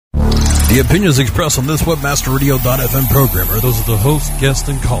The opinions expressed on this WebmasterRadio.fm program are those of the host, guests,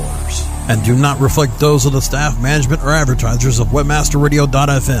 and callers, and do not reflect those of the staff, management, or advertisers of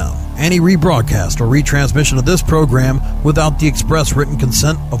WebmasterRadio.fm. Any rebroadcast or retransmission of this program without the express written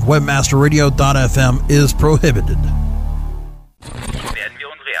consent of WebmasterRadio.fm is prohibited. Werden wir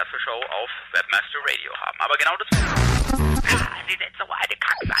unsere erste Show auf Webmaster Radio haben. Aber genau das... Sie sind so eine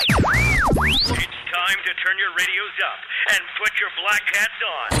Kackseite. It's time to turn your radios up and put your black hats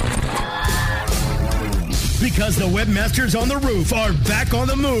on. Because the webmasters on the roof are back on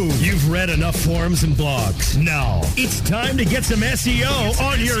the move. You've read enough forums and blogs. Now, it's time to get some SEO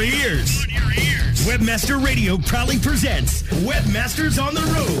on your ears. Webmaster Radio proudly presents Webmasters on the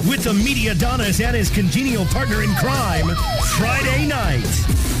Roof with the media Adonis and his congenial partner in crime, Friday Night.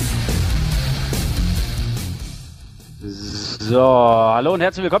 So, hallo und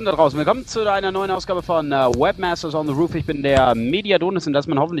herzlich willkommen da draußen. Willkommen zu einer neuen Ausgabe von Webmasters on the Roof. Ich bin der Media Adonis und das ist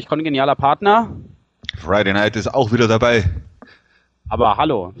mein hoffentlich kongenialer Partner. Friday Night ist auch wieder dabei. Aber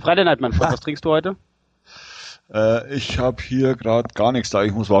hallo, Friday Night, mein Freund, was trinkst du heute? Ich habe hier gerade gar nichts da.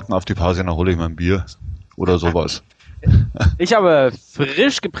 Ich muss warten auf die Pause, dann hole ich mein Bier oder sowas. Ich habe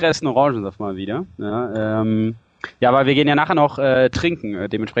frisch gepressten Orangensaft mal wieder. Ja, weil wir gehen ja nachher noch trinken.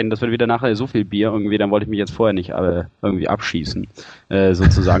 Dementsprechend, das wird wieder nachher so viel Bier irgendwie. Dann wollte ich mich jetzt vorher nicht irgendwie abschießen,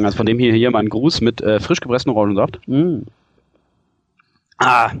 sozusagen. Also von dem hier mal ein Gruß mit frisch gepressten Orangensaft.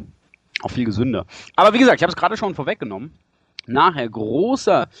 Auch viel gesünder. Aber wie gesagt, ich habe es gerade schon vorweggenommen. Nachher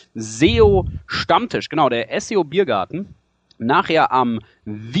großer SEO-Stammtisch, genau, der SEO-Biergarten. Nachher am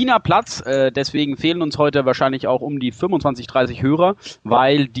Wiener Platz, deswegen fehlen uns heute wahrscheinlich auch um die 25, 30 Hörer,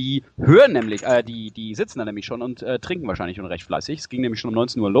 weil die hören nämlich, die sitzen da nämlich schon und trinken wahrscheinlich schon recht fleißig. Es ging nämlich schon um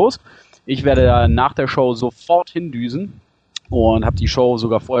 19 Uhr los. Ich werde nach der Show sofort hindüsen und habe die Show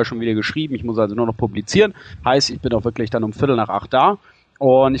sogar vorher schon wieder geschrieben. Ich muss also nur noch publizieren. Heißt, ich bin auch wirklich dann um 7:45 da.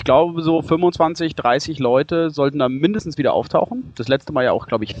 Und ich glaube, so 25, 30 Leute sollten da mindestens wieder auftauchen. Das letzte Mal ja auch,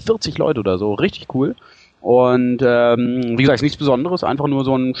 glaube ich, 40 Leute oder so. Richtig cool. Und wie gesagt, nichts Besonderes. Einfach nur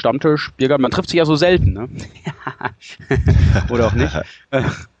so ein Stammtisch, Biergarten. Man trifft sich ja so selten, ne? Oder auch nicht.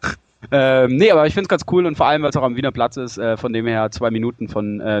 Nee, aber ich finde es ganz cool. Und vor allem, weil es auch am Wiener Platz ist, von dem her 2 Minuten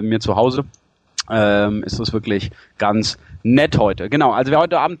von mir zu Hause, ist das wirklich ganz nett heute. Genau, also wer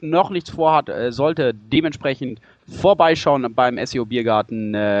heute Abend noch nichts vorhat, sollte dementsprechend vorbeischauen beim SEO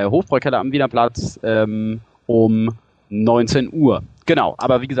Biergarten Hofbräukeller am Wiener Platz um 19 Uhr. Genau,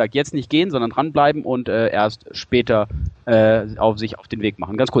 aber wie gesagt, jetzt nicht gehen, sondern dranbleiben und erst später sich auf den Weg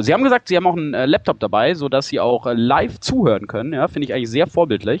machen. Ganz cool. Sie haben gesagt, Sie haben auch einen Laptop dabei, sodass Sie auch live zuhören können. Ja, finde ich eigentlich sehr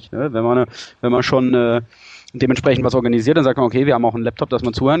vorbildlich. Ne? Wenn man schon dementsprechend was organisiert, dann sagt man, okay, wir haben auch einen Laptop, dass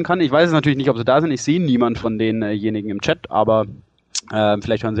man zuhören kann. Ich weiß es natürlich nicht, ob Sie da sind. Ich sehe niemand von denjenigen im Chat, aber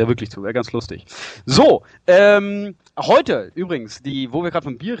vielleicht hören Sie ja wirklich zu. Wäre ganz lustig. So, heute übrigens, wo wir gerade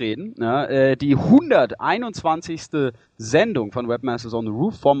vom Bier reden, die 121. Sendung von Webmasters on the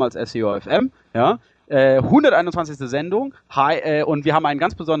Roof, vormals SEO FM, ja, 121. Sendung, und wir haben einen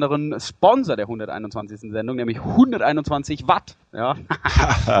ganz besonderen Sponsor der 121. Sendung, nämlich 121 Watt, ja.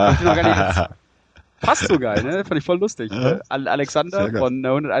 Ich noch gar nicht, passt so geil, ne? Fand ich voll lustig. Alexander von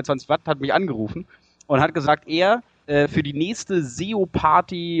 121 Watt hat mich angerufen und hat gesagt, er für die nächste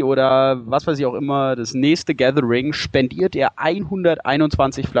SEO-Party oder was weiß ich auch immer, das nächste Gathering spendiert er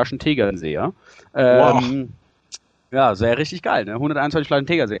 121 Flaschen Tegernseer. Wow. Ja, sehr richtig geil, ne? 121 Flaschen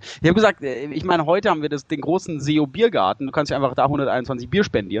Tegernseer. Ich habe gesagt, ich meine, heute haben wir den großen SEO-Biergarten. Du kannst ja einfach da 121 Bier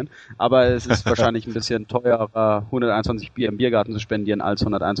spendieren, aber es ist wahrscheinlich ein bisschen teurer, 121 Bier im Biergarten zu spendieren als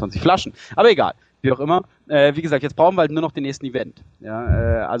 121 Flaschen. Aber egal. Wie auch immer. Wie gesagt, jetzt brauchen wir halt nur noch den nächsten Event.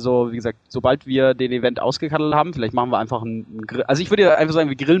 Ja, also wie gesagt, sobald wir den Event ausgekattelt haben, vielleicht machen wir einfach einen Grill. Also ich würde ja einfach sagen,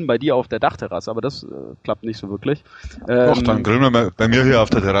 wir grillen bei dir auf der Dachterrasse, aber das klappt nicht so wirklich. Doch, dann grillen wir bei mir hier auf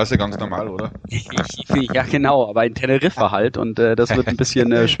der Terrasse ganz normal, oder? Ja, genau, aber in Teneriffa halt und das wird ein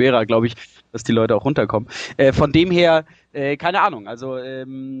bisschen schwerer, glaube ich, dass die Leute auch runterkommen. Von dem her, keine Ahnung, also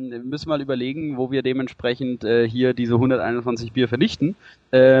müssen wir mal überlegen, wo wir dementsprechend hier diese 121 Bier vernichten.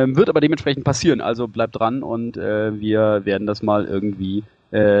 Wird aber dementsprechend passieren, also bleibt dran und wir werden das mal irgendwie,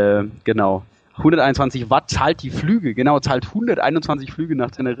 genau, 121 Watt zahlt die Flüge, genau, zahlt 121 Flüge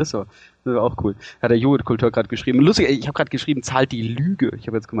nach Teneriffa. Das ist auch cool. Hat der Joghurtkultur gerade geschrieben. Lustig, ich habe gerade geschrieben, zahlt die Lüge. Ich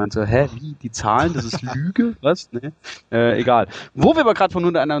habe jetzt gemeint so, wie, die Zahlen, das ist Lüge? Was? Ne? Egal. Wo wir aber gerade von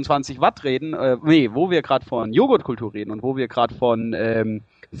 121 Watt reden, wo wir gerade von Joghurtkultur reden und wo wir gerade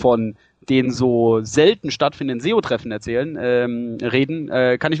von den so selten stattfindenden SEO-Treffen reden,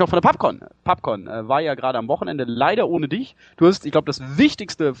 kann ich noch von der PubCon. PubCon war ja gerade am Wochenende, leider ohne dich. Du hast, ich glaube, das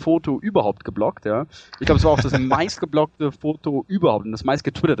wichtigste Foto überhaupt geblockt, ja. Ich glaube, es war auch das meistgeblockte Foto überhaupt und das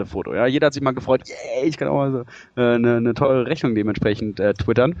meistgetwitterte Foto, ja. Jeder hat sich mal gefreut, yeah, ich kann auch mal so eine teure Rechnung dementsprechend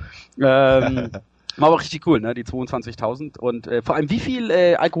twittern. War aber richtig cool, ne, die 22.000 und vor allem, wie viel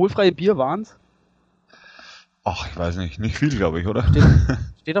alkoholfreie Bier waren's? Ach, ich weiß nicht viel, glaube ich, oder?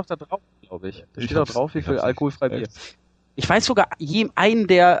 Steht doch da drauf, glaube ich. Da steht doch drauf, wie viel alkoholfreie Bier. Ich weiß sogar einen,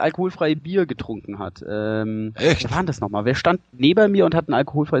 der alkoholfreie Bier getrunken hat. Echt? Wer war denn das nochmal? Wer stand neben mir und hat ein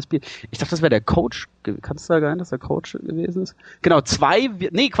alkoholfreies Bier? Ich dachte, das wäre der Coach. Kannst du da sein, dass der Coach gewesen ist? Genau,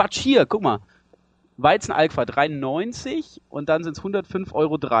 hier, guck mal. Weizen Alpha 93 und dann sind es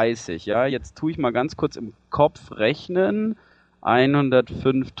 105,30 €. Ja, jetzt tue ich mal ganz kurz im Kopf rechnen.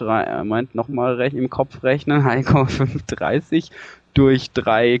 105,3, im Kopf rechnen, 1,530 durch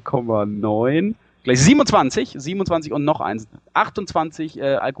 3,9, gleich 27 und noch eins, 28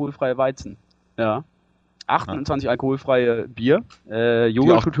 alkoholfreie Weizen, ja, 28 alkoholfreie Bier,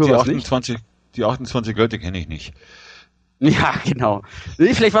 Joghurtkultur was nicht. Die 28 Leute kenne ich nicht. Ja, genau.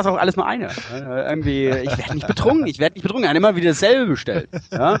 Vielleicht war es auch alles nur eine. Irgendwie, ich werde nicht betrunken. Er hat immer wieder dasselbe bestellt.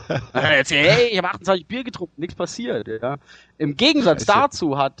 Ja? Dann erzählt, hey, ich habe 28 Bier getrunken, nichts passiert. Ja? Im Gegensatz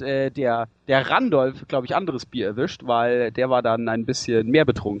dazu hat der Randolph, glaube ich, anderes Bier erwischt, weil der war dann ein bisschen mehr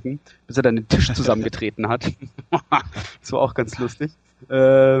betrunken, bis er dann den Tisch zusammengetreten hat. Das war auch ganz lustig.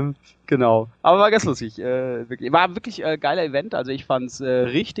 Genau. Aber war ganz lustig. War wirklich geiler Event. Also ich fand's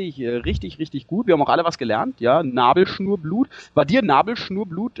richtig gut. Wir haben auch alle was gelernt. Ja, Nabelschnurblut. War dir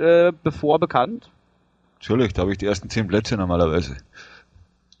Nabelschnurblut bevor bekannt? Natürlich, da habe ich die ersten 10 Plätze normalerweise.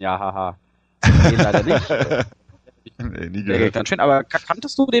 Ja, haha. Nee, leider nicht. Nee, nie gehört. Ganz schön. Aber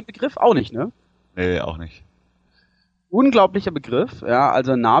kanntest du den Begriff auch nicht, ne? Nee, auch nicht. Unglaublicher Begriff. Ja,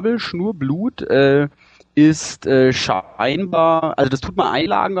 also Nabelschnurblut ist scheinbar, also das tut man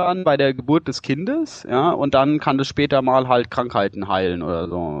einlagern bei der Geburt des Kindes, ja, und dann kann das später mal halt Krankheiten heilen oder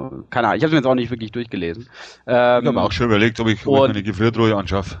so. Keine Ahnung, ich habe es mir jetzt auch nicht wirklich durchgelesen. Ich habe auch schon überlegt, ob ich mir eine Gefriertruhe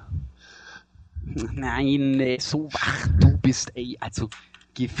anschaffe. Nein, so wach du bist, ey, also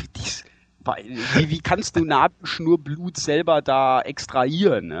wie kannst du Nabelschnurblut selber da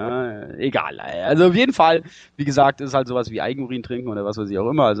extrahieren? Ne? Egal. Also auf jeden Fall, wie gesagt, ist halt sowas wie Eigenurin trinken oder was weiß ich auch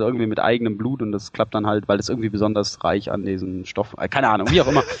immer. Also irgendwie mit eigenem Blut und das klappt dann halt, weil das irgendwie besonders reich an diesen Stoffen, keine Ahnung, wie auch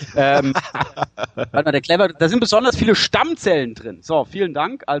immer. Warte mal, der Clever, da sind besonders viele Stammzellen drin. So, vielen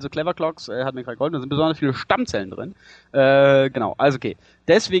Dank. Also Clever Clocks hat mir gerade geholfen, da sind besonders viele Stammzellen drin. Genau, also okay.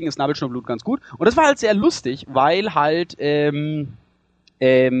 Deswegen ist Nabelschnurblut ganz gut. Und das war halt sehr lustig, weil halt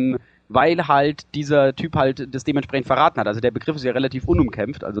dieser Typ halt das dementsprechend verraten hat. Also der Begriff ist ja relativ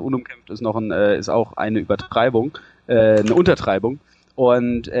unumkämpft. Also unumkämpft ist ist auch eine Übertreibung, eine Untertreibung.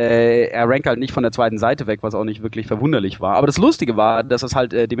 Und er rankt halt nicht von der zweiten Seite weg, was auch nicht wirklich verwunderlich war. Aber das Lustige war, dass es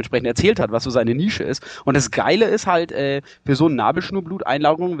halt dementsprechend erzählt hat, was so seine Nische ist. Und das Geile ist halt, für so eine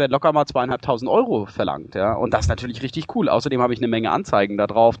Nabelschnurblut-Einlagerung werden locker mal 2.500 € verlangt. Ja? Und das ist natürlich richtig cool. Außerdem habe ich eine Menge Anzeigen da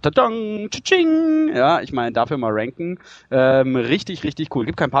drauf. Tadang, tsching. Ja, ich meine, dafür mal ranken. Richtig cool.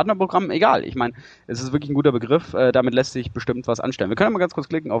 Gibt kein Partnerprogramm, egal. Ich meine, es ist wirklich ein guter Begriff. Damit lässt sich bestimmt was anstellen. Wir können mal ganz kurz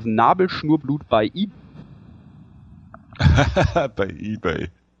klicken auf Nabelschnurblut bei eBay. Bei eBay.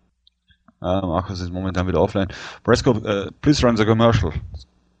 Markus ist momentan wieder offline. Bresco, please run the commercial.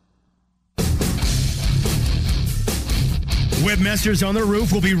 Webmasters on the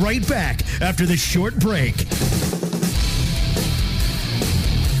Roof will be right back after this short break.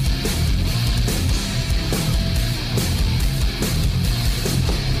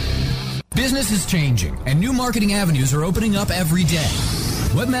 Business is changing, and new marketing avenues are opening up every day.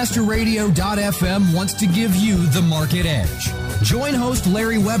 WebmasterRadio.fm wants to give you the market edge. Join host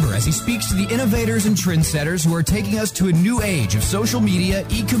Larry Weber as he speaks to the innovators and trendsetters who are taking us to a new age of social media,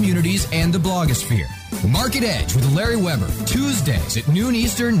 e-communities, and the blogosphere. Market Edge with Larry Weber, Tuesdays at noon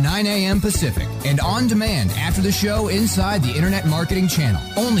Eastern, 9 a.m. Pacific, and on demand after the show inside the Internet Marketing Channel,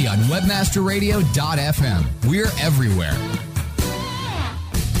 only on WebmasterRadio.fm. We're everywhere.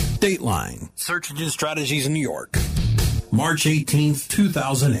 Dateline. Search engine strategies in New York. March 18th,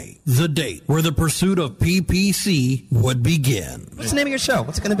 2008. The date where the pursuit of PPC would begin. What's the name of your show?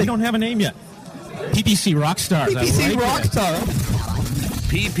 What's it going to be? We don't have a name yet. PPC Rockstar. PPC Rockstar.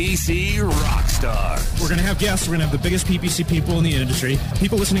 PPC Rockstar. We're going to have guests. We're going to have the biggest PPC people in the industry.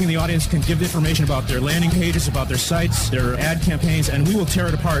 People listening in the audience can give information about their landing pages, about their sites, their ad campaigns, and we will tear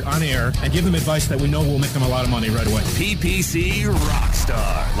it apart on air and give them advice that we know will make them a lot of money right away. PPC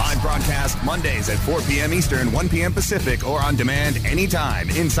Rockstar. Live broadcast Mondays at 4 p.m. Eastern, 1 p.m. Pacific, or on demand anytime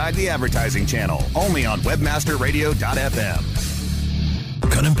inside the advertising channel. Only on WebmasterRadio.fm.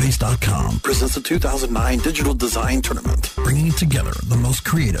 CutandPaste.com presents the 2009 Digital Design Tournament, bringing together the most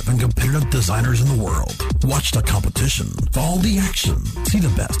creative and competitive designers in the world. Watch the competition, follow the action, see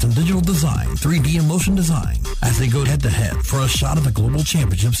the best in digital design, 3D and motion design as they go head-to-head for a shot at the Global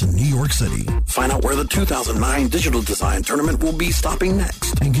Championships in New York City. Find out where the 2009 Digital Design Tournament will be stopping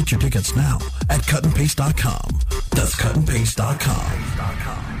next and get your tickets now at CutandPaste.com. That's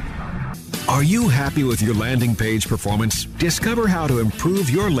CutandPaste.com. Are you happy with your landing page performance? Discover how to improve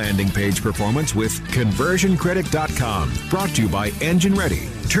your landing page performance with ConversionCritic.com. Brought to you by Engine Ready.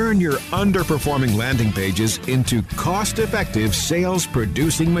 Turn your underperforming landing pages into cost-effective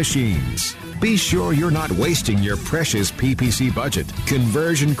sales-producing machines. Be sure you're not wasting your precious PPC budget.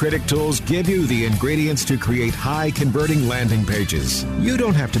 Conversion Critic tools give you the ingredients to create high-converting landing pages. You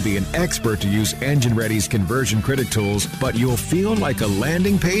don't have to be an expert to use Engine Ready's Conversion Critic tools, but you'll feel like a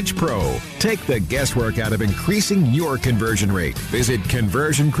landing page pro. Take the guesswork out of increasing your conversion rate. Visit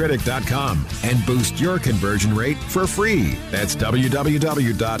ConversionCritic.com and boost your conversion rate for free. That's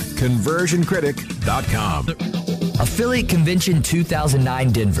www.ConversionCritic.com. Affiliate Convention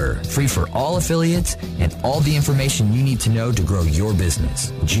 2009 Denver. Free for all affiliates and all the information you need to know to grow your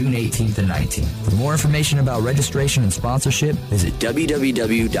business. June 18th and 19th. For more information about registration and sponsorship, visit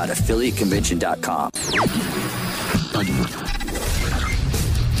www.affiliateconvention.com.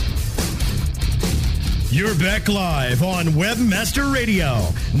 You're back live on Webmaster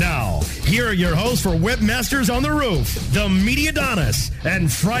Radio. Now, here are your hosts for Webmasters on the Roof, the Mediadonis,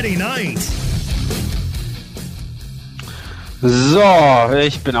 and Friday Night. So,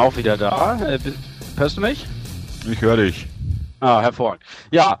 ich bin auch wieder da. Hörst du mich? Ich höre dich. Ah, hervorragend.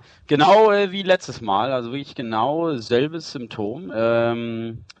 Ja, genau wie letztes Mal, also wirklich genau selbes Symptom.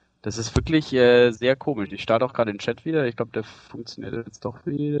 Das ist wirklich sehr komisch. Ich starte auch gerade den Chat wieder. Ich glaube, der funktioniert jetzt doch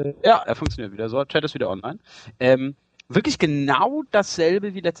wieder. Ja, er funktioniert wieder. So, Chat ist wieder online. Wirklich genau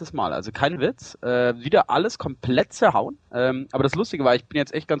dasselbe wie letztes Mal. Also kein Witz. Wieder alles komplett zerhauen. Aber das Lustige war, ich bin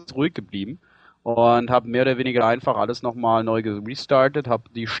jetzt echt ganz ruhig geblieben. Und habe mehr oder weniger einfach alles nochmal neu restartet, habe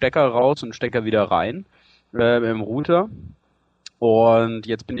die Stecker raus und Stecker wieder rein im Router und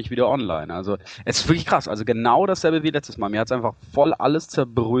jetzt bin ich wieder online. Also es ist wirklich krass, also genau dasselbe wie letztes Mal. Mir hat es einfach voll alles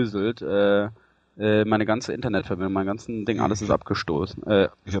zerbröselt, meine ganze Internetverbindung, mein ganzen Ding, alles ist abgestoßen.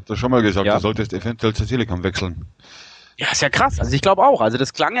 Ich habe das schon mal gesagt, ja. Du solltest eventuell zur Telekom wechseln. Ja, ist ja krass. Also ich glaube auch. Also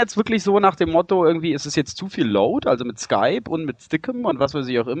das klang jetzt wirklich so nach dem Motto, irgendwie ist es jetzt zu viel Load, also mit Skype und mit Stickem und was weiß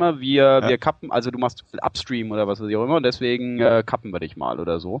ich auch immer. Wir kappen, also du machst zu viel Upstream oder was weiß ich auch immer und deswegen kappen wir dich mal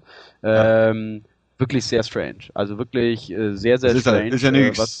oder so. Wirklich sehr strange. Also wirklich sehr, sehr strange. Ist ja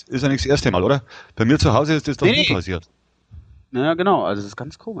nichts das erste Mal, oder? Bei mir zu Hause ist das doch nie passiert. Ja, genau. Also es ist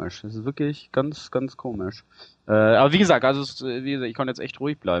ganz komisch. Das ist wirklich ganz, ganz komisch. Aber wie gesagt, also ich konnte jetzt echt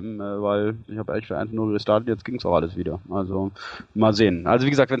ruhig bleiben, weil ich habe echt einfach nur gestartet, jetzt ging es auch alles wieder. Also mal sehen. Also wie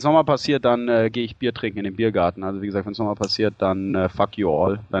gesagt, wenn es nochmal passiert, dann gehe ich Bier trinken in den Biergarten. Also wie gesagt, wenn es nochmal passiert, dann fuck you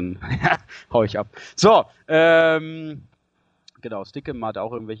all. Dann hau ich ab. So, genau, Stickem hat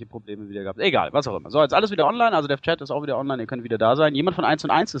auch irgendwelche Probleme wieder gehabt. Egal, was auch immer. So, jetzt alles wieder online, also der Chat ist auch wieder online, ihr könnt wieder da sein. Jemand von 1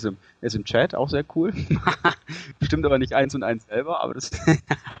 und 1 ist im Chat, auch sehr cool. Bestimmt aber nicht 1 und 1 selber, aber das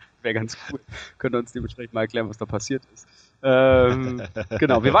wäre ganz cool. Könnt ihr uns dementsprechend mal erklären, was da passiert ist.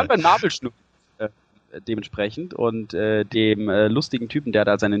 Genau, wir waren bei Nabelschnupfen dementsprechend und dem lustigen Typen, der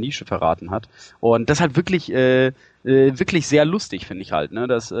da seine Nische verraten hat. Und das halt wirklich sehr lustig, finde ich halt, ne,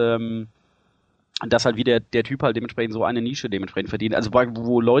 dass halt wieder der Typ halt dementsprechend so eine Nische dementsprechend verdient. Also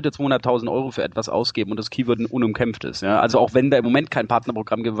wo Leute 200.000 € für etwas ausgeben und das Keyword unumkämpft ist. Ja? Also auch wenn da im Moment kein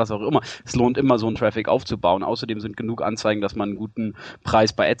Partnerprogramm gibt, was auch immer, es lohnt immer so einen Traffic aufzubauen. Außerdem sind genug Anzeigen, dass man einen guten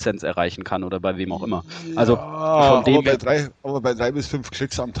Preis bei AdSense erreichen kann oder bei wem auch immer. Also von dem aber bei 3 bis 5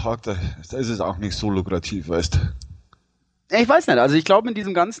 Klicks am Tag, da ist es auch nicht so lukrativ, weißt du. Ich weiß nicht, also ich glaube in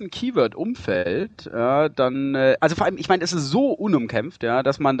diesem ganzen Keyword-Umfeld, dann, also vor allem, ich meine, es ist so unumkämpft, ja,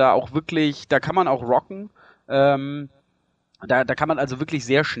 dass man da auch wirklich, da kann man auch rocken, da kann man also wirklich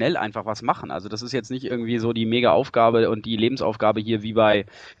sehr schnell einfach was machen. Also das ist jetzt nicht irgendwie so die Mega-Aufgabe und die Lebensaufgabe hier wie bei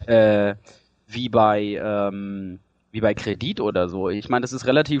Kredit oder so. Ich meine, das ist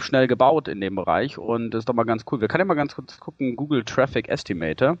relativ schnell gebaut in dem Bereich und das ist doch mal ganz cool. Wir können ja mal ganz kurz gucken, Google Traffic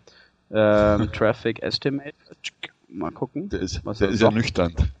Estimator. Traffic Estimator. Mal gucken. Der ist ja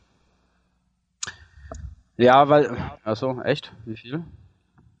nüchtern. Ja, weil... Achso, echt? Wie viel?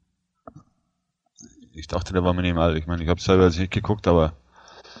 Ich dachte, der war minimal. Ich meine, ich habe selber jetzt nicht geguckt, aber...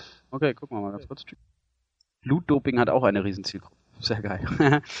 Okay, gucken wir mal ganz kurz. Blutdoping hat auch eine Riesenzielgruppe. Sehr geil.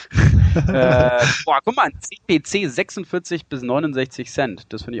 Guck mal, CPC 46 bis 69 Cent.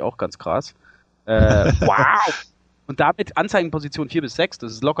 Das finde ich auch ganz krass. Wow! Und damit Anzeigenposition 4 bis 6.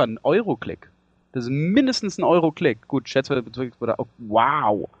 Das ist locker ein Euro-Klick. Das ist mindestens ein Euro-Klick. Gut, schätze, oh,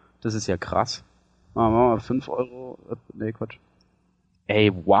 wow, das ist ja krass. Machen wir mal 5 Euro. Nee, Quatsch.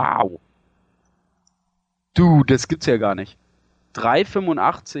 Ey, wow. Du, das gibt's ja gar nicht.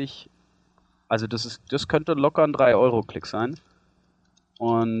 3,85. Also das könnte locker ein 3-Euro-Klick sein.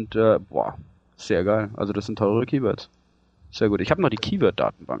 Und, boah, sehr geil. Also das sind teure Keywords. Sehr gut. Ich habe noch die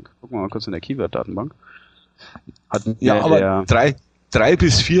Keyword-Datenbank. Gucken wir mal kurz in der Keyword-Datenbank. Ja, aber 3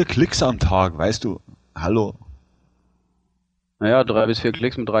 bis 4 Klicks am Tag, weißt du. Hallo. Naja, 3 bis 4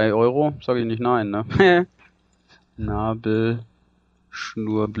 Klicks mit 3 Euro, sage ich nicht nein, ne?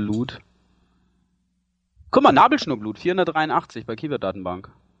 Nabelschnurblut. Guck mal, Nabelschnurblut, 483 bei Keyword-Datenbank.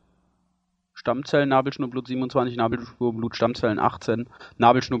 Stammzellen, Nabelschnurblut 27, Nabelschnurblut, Stammzellen 18,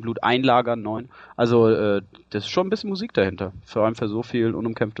 Nabelschnurblut einlagern 9. Also, das ist schon ein bisschen Musik dahinter. Vor allem für so viel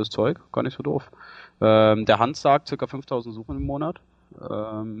unumkämpftes Zeug. Gar nicht so doof. Der Hans sagt ca. 5000 Suchen im Monat.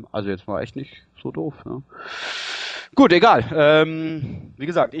 Also jetzt mal echt nicht so doof. Ne? Gut, egal. Wie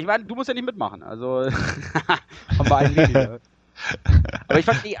gesagt, ich meine, du musst ja nicht mitmachen. Also haben wir einen weniger. Aber ich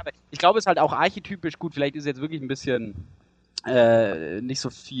glaube, es ist halt auch archetypisch gut. Vielleicht ist jetzt wirklich ein bisschen nicht so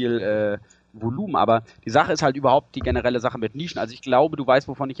viel Volumen, aber die Sache ist halt überhaupt die generelle Sache mit Nischen. Also ich glaube, du weißt,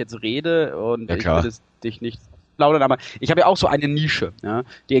 wovon ich jetzt rede und ich will es dich nicht plaudern, aber ich habe ja auch so eine Nische, ja,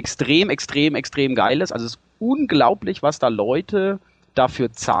 die extrem geil ist. Also es ist unglaublich, was da Leute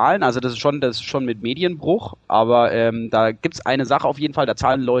dafür zahlen. Also das ist schon mit Medienbruch, aber da gibt's eine Sache auf jeden Fall, da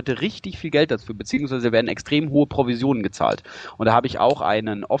zahlen Leute richtig viel Geld dafür, beziehungsweise werden extrem hohe Provisionen gezahlt. Und da habe ich auch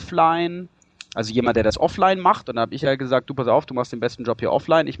einen Offline, also jemand, der das offline macht, und da habe ich ja gesagt, du pass auf, du machst den besten Job hier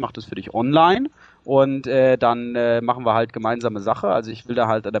offline, ich mache das für dich online und dann machen wir halt gemeinsame Sache, also ich will da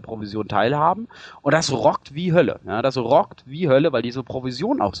halt an der Provision teilhaben und das rockt wie Hölle, ja, weil diese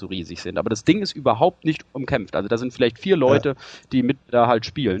Provisionen auch so riesig sind, aber das Ding ist überhaupt nicht umkämpft, also da sind vielleicht 4 Leute, die mit da halt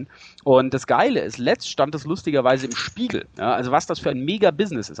spielen und das Geile ist, letzt stand es lustigerweise im Spiegel, ja, also was das für ein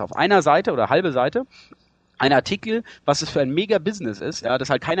Mega-Business ist, auf einer Seite oder halbe Seite, ein Artikel, was es für ein Mega-Business ist, ja, das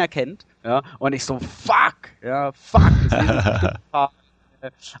halt keiner kennt, ja, und ich so, fuck.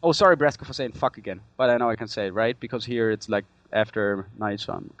 Oh, sorry, Brasco, for saying fuck again, but I know I can say it, right? Because here it's like after night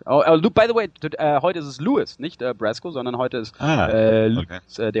sun. Oh, by the way, heute ist es Louis, nicht Brasco, sondern heute ist Louis,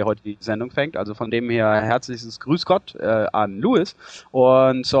 der heute die Sendung fängt. Also von dem her herzliches Grüß Gott an Louis.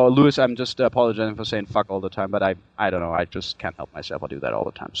 Und so, Louis, I'm just apologizing for saying fuck all the time, but I don't know, I just can't help myself. I do that all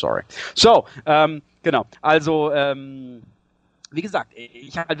the time. Sorry. So, genau. Also, wie gesagt,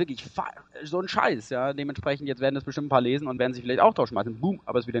 ich habe halt wirklich so einen Scheiß, ja, dementsprechend jetzt werden das bestimmt ein paar lesen und werden sich vielleicht auch draufschmeißen, boom,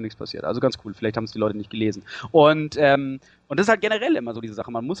 aber es ist wieder nichts passiert, also ganz cool, vielleicht haben es die Leute nicht gelesen und das ist halt generell immer so diese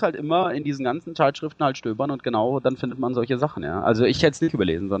Sache, man muss halt immer in diesen ganzen Zeitschriften halt stöbern und genau, dann findet man solche Sachen, ja, also ich hätte es nicht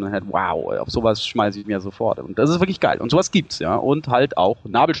überlesen, sondern halt, wow, auf sowas schmeiße ich mir sofort und das ist wirklich geil und sowas gibt's, ja, und halt auch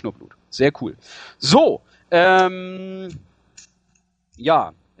Nabelschnurblut, sehr cool. So,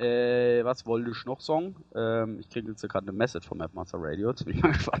 ja, was wollte ich noch sagen? Ich kriege jetzt gerade eine Message vom Webmaster Radio. Jetzt bin ich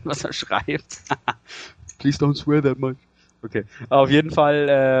mal gespannt, was er schreibt. Please don't swear that much. Okay, auf jeden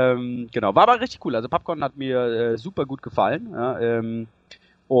Fall, genau, war aber richtig cool. Also PubCon hat mir super gut gefallen. Ja,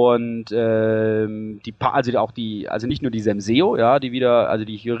 und also nicht nur die Semseo, ja,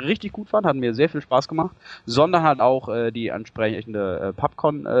 die ich hier richtig gut fand, hat mir sehr viel Spaß gemacht, sondern halt auch die entsprechende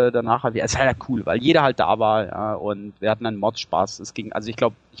PubCon danach halt. Es ist halt cool, weil jeder halt da war, ja, und wir hatten einen Mordspaß. Es ging, also ich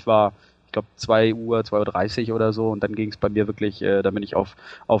glaube 2 Uhr, 2:30 Uhr oder so, und dann ging es bei mir wirklich, da bin ich auf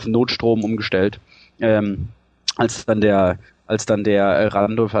Notstrom umgestellt. Als dann der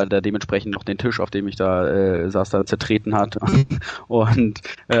Randolph halt dementsprechend noch den Tisch, auf dem ich da saß, da zertreten hat. Und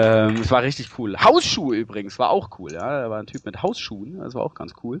es war richtig cool. Hausschuhe übrigens, war auch cool, ja. Da war ein Typ mit Hausschuhen, das war auch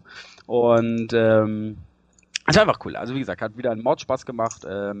ganz cool. Und es war einfach cool. Also wie gesagt, hat wieder einen Mordspaß gemacht.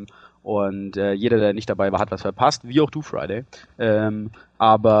 Und jeder, der nicht dabei war, hat was verpasst, wie auch du, Friday.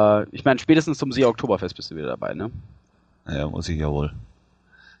 Aber ich meine, spätestens zum See Oktoberfest bist du wieder dabei, ne? Ja, muss ich ja wohl.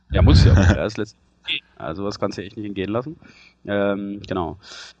 Ja, muss ja wohl. Das letzte. Also was kannst du echt nicht entgehen lassen. Genau.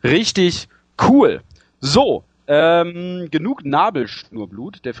 Richtig cool. So, genug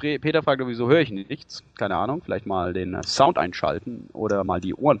Nabelschnurblut. Der Peter fragt, wieso höre ich nichts? Keine Ahnung, vielleicht mal den Sound einschalten oder mal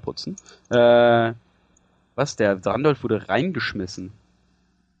die Ohren putzen. Was? Der Randolph wurde reingeschmissen.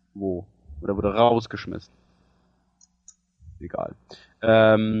 Wo? Oder wurde rausgeschmissen? Egal.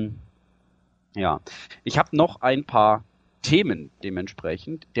 Ja. Ich habe noch ein paar Themen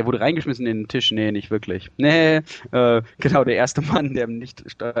dementsprechend. Der wurde reingeschmissen in den Tisch. Nee, nicht wirklich. Nee, genau, der erste Mann, der nicht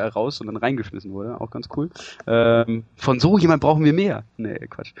raus, sondern reingeschmissen wurde. Auch ganz cool. Von so jemand brauchen wir mehr. Nee,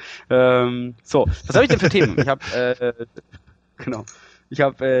 Quatsch. So, was habe ich denn für Themen? Ich habe, genau. Ich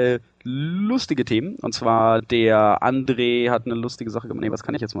habe lustige Themen. Und zwar der André hat eine lustige Sache gemacht. Nee, was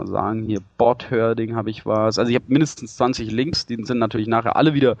kann ich jetzt mal sagen? Hier Bot-Herding habe ich was. Also ich habe mindestens 20 Links. Die sind natürlich nachher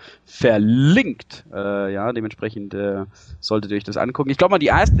alle wieder verlinkt. Ja, dementsprechend solltet ihr euch das angucken. Ich glaube mal, die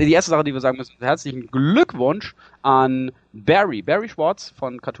erste Sache, die wir sagen müssen, herzlichen Glückwunsch an Barry Schwartz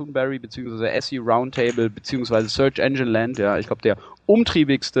von Cartoon Barry bzw. SEO Roundtable bzw. Search Engine Land. Ja, ich glaube, der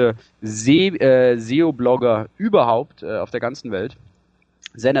umtriebigste SEO-Blogger überhaupt auf der ganzen Welt.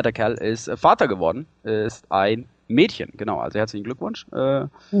 Sehr netter Kerl, ist Vater geworden, ist ein Mädchen, genau, also herzlichen Glückwunsch, hat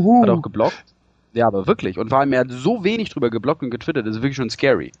auch gebloggt. Ja, aber wirklich, und vor allem, er hat so wenig drüber gebloggt und getwittert, das ist wirklich schon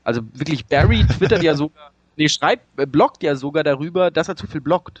scary. Also wirklich, Barry twittert ja sogar, bloggt ja sogar darüber, dass er zu viel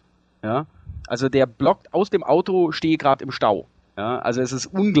bloggt, ja. Also der bloggt aus dem Auto, stehe gerade im Stau, ja, also es ist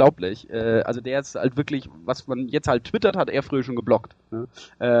unglaublich, also der ist halt wirklich, was man jetzt halt twittert, hat er früher schon gebloggt, ne?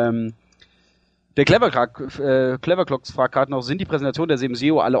 Der Cleverclocks fragt gerade noch, sind die Präsentationen der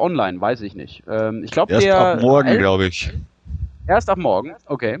SEO alle online? Weiß ich nicht. Ich glaube, erst ab morgen, glaube ich. Erst ab morgen,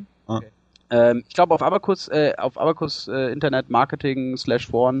 okay. Ah. Ich glaube, auf Abacus Internet Marketing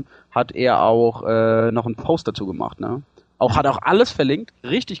 /Foren hat er auch noch einen Post dazu gemacht, ne? Hat auch alles verlinkt,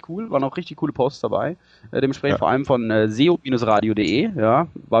 richtig cool, waren auch richtig coole Posts dabei. Dementsprechend vor allem von seo-radio.de, ja,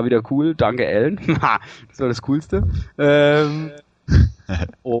 war wieder cool, danke Ellen. Das war das Coolste.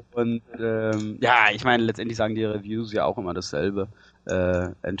 Und ja, ich meine, letztendlich sagen die Reviews ja auch immer dasselbe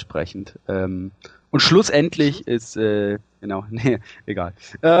entsprechend. Und schlussendlich ist, genau, nee, egal.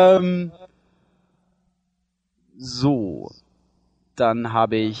 So, dann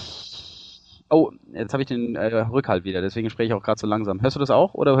habe ich, jetzt habe ich den Rückhalt wieder, deswegen spreche ich auch gerade so langsam. Hörst du das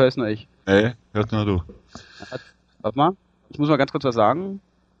auch oder hörst nur ich? Nee, hörst nur du. Warte mal, ich muss mal ganz kurz was sagen.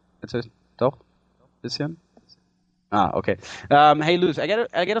 Jetzt hörst du doch, bisschen. Okay. Hey, Luz, I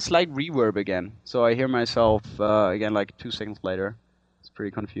get a slight reverb again, so I hear myself again like 2 seconds later. It's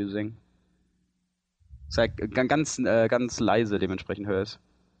pretty confusing. Ist like ganz leise, dementsprechend höre ich.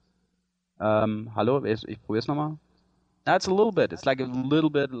 Hallo, ich probier's nochmal. No, it's a little bit. It's like a little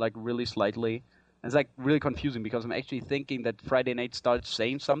bit, like really slightly. It's like really confusing because I'm actually thinking that Friday Night starts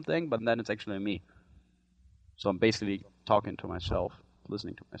saying something, but then it's actually me. So I'm basically talking to myself,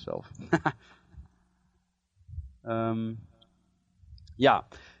 listening to myself. Ja.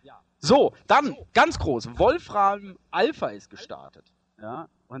 So, dann, ganz groß, Wolfram Alpha ist gestartet. Ja,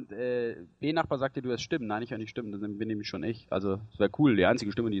 und B-Nachbar sagte, du hörst Stimmen. Nein, ich höre nicht Stimmen, das bin nämlich schon ich. Also, das wäre cool, die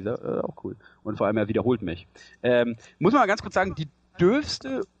einzige Stimme, die ist auch cool. Und vor allem, er wiederholt mich. Muss man mal ganz kurz sagen, die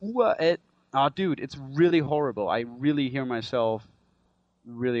dürfste URL... dude, it's really horrible. I really hear myself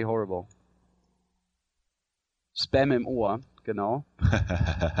really horrible. Spam im Ohr, genau.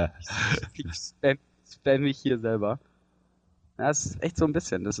 Ich spam mich hier selber. Ja, das ist echt so ein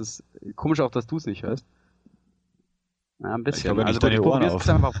bisschen. Das ist komisch auch, dass du es nicht hörst. Ja, ein bisschen. Ich habe nicht deine Ohren auf.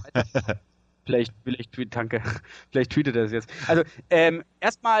 Vielleicht tweetet er es jetzt. Also,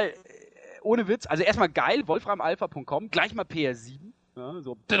 erstmal, ohne Witz, also erstmal geil, wolframalpha.com, gleich mal PR7. Ja,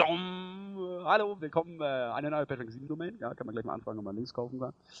 so, hallo, willkommen, eine neue Patreon 7 Domain. Ja, kann man gleich mal anfangen, ob man Links kaufen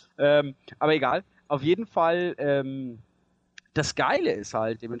kann. Aber egal. Auf jeden Fall, das Geile ist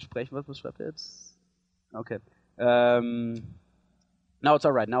halt dementsprechend, was schreibt er jetzt? Okay. Now it's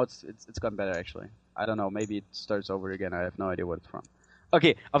alright. Now it's gotten better actually. I don't know. Maybe it starts over again. I have no idea what it's from.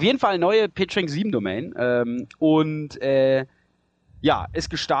 Okay. Auf jeden Fall neue PageRank 7 Domain. Ja, ist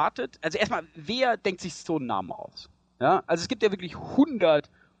gestartet. Also erstmal, wer denkt sich so einen Namen aus? Ja, also es gibt ja wirklich 100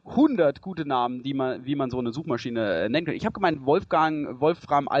 gute Namen, wie man so eine Suchmaschine nennen kann. Ich habe gemeint,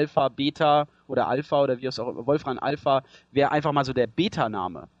 Wolfram Alpha Beta oder Alpha oder wie es auch, Wolfram Alpha wäre einfach mal so der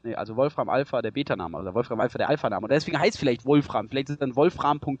Beta-Name. Nee, also Wolfram Alpha der Beta-Name oder Wolfram Alpha der Alpha-Name. Und deswegen heißt es vielleicht Wolfram, vielleicht ist es dann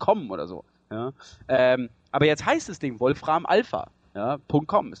wolfram.com oder so. Ja? Aber jetzt heißt das Ding Wolfram Alpha. Ja?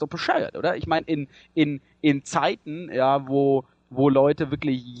 .com. Ist doch bescheuert, oder? Ich meine, in Zeiten, ja, wo Leute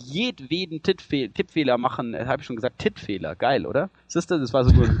wirklich jedweden Tippfehler machen, habe ich schon gesagt, Tippfehler, geil, oder? Siehst du, das war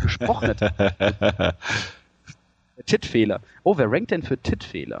so nur ein gesprochener Tippfehler. Oh, wer rankt denn für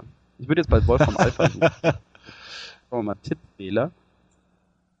Tippfehler? Ich würde jetzt bei Wolfram Alpha suchen. Schauen wir mal, Tippfehler.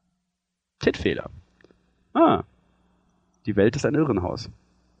 Tippfehler. Die Welt ist ein Irrenhaus.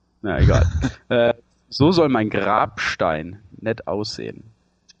 Na, egal. So soll mein Grabstein nett aussehen.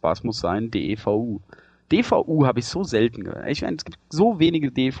 Was muss sein? DEVU. DVU habe ich so selten gehört. Ich meine, es gibt so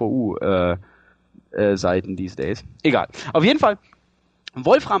wenige DVU-Seiten these days. Egal. Auf jeden Fall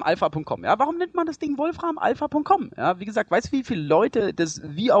wolframalpha.com. Ja, warum nennt man das Ding wolframalpha.com? Ja, wie gesagt, weißt du, wie viele Leute das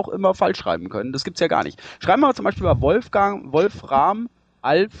wie auch immer falsch schreiben können? Das gibt's ja gar nicht. Schreiben wir zum Beispiel mal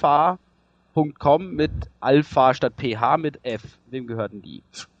wolframalpha.com mit Alpha statt PH mit F. Wem gehörten die?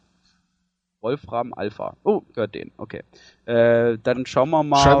 Wolfram Alpha. Oh, gehört den. Okay. Dann schauen wir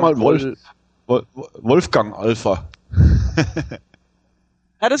mal. Schau mal, Wolfgang Alpha.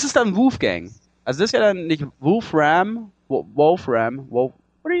 Ja, das ist dann Wolfgang. Also das ist ja dann nicht Wolfram. What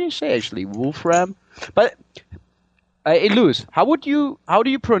do you say actually? Wolfram? But, hey Lewis, how do you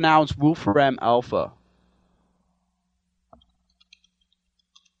pronounce Wolfram Alpha?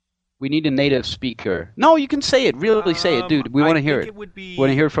 We need a native speaker. No, you can say it. Really say it, dude. We want to hear it. We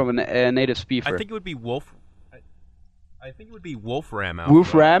want to hear it from a native speaker. I think it would be I think it would be Wolfram Alpha.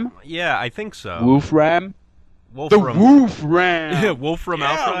 Wolfram? Yeah, I think so. Wolfram? Wolfram. The Wolfram. Yeah, Wolfram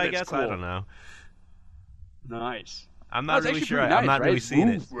Alpha, I guess. Cool. I don't know. Nice. I'm not really sure. Nice, I'm not really seeing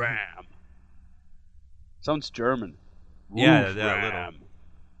it. Wolfram. Sounds German. Yeah, a little.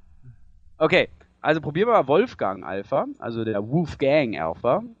 Okay, also probieren wir mal Wolfgang Alpha, also der Wolfgang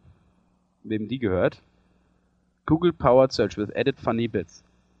Alpha, wem die gehört. Google Powered Search with Edit Funny Bits.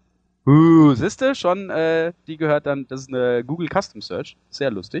 Siehste, schon, die gehört dann, das ist eine Google Custom Search,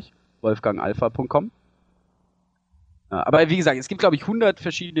 sehr lustig, wolfgangalpha.com. Ja, aber wie gesagt, es gibt, glaube ich, 100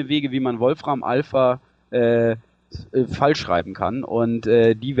 verschiedene Wege, wie man Wolfram Alpha falsch schreiben kann, und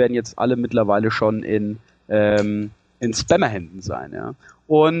die werden jetzt alle mittlerweile schon in Spammerhänden sein, ja.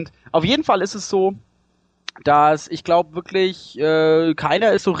 Und auf jeden Fall ist es so, dass ich glaube wirklich,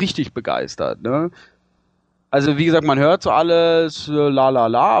 keiner ist so richtig begeistert, ne? Also wie gesagt, man hört so alles,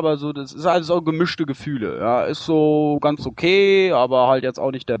 aber so, das ist halt so gemischte Gefühle, ja, ist so ganz okay, aber halt jetzt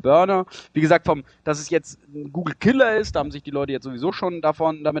auch nicht der Burner. Wie gesagt, dass es jetzt ein Google Killer ist, da haben sich die Leute jetzt sowieso schon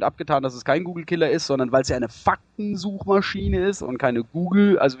damit abgetan, dass es kein Google Killer ist, sondern weil es ja eine Faktensuchmaschine ist und keine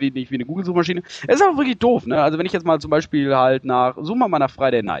Google, also nicht wie eine Google-Suchmaschine. Es ist auch wirklich doof, ne? Also wenn ich jetzt mal zum Beispiel halt suchen wir mal nach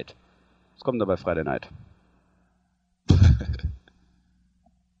Friday Night. Was kommt da bei Friday Night?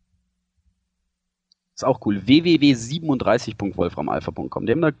 Ist auch cool. www.37.wolframalpha.com.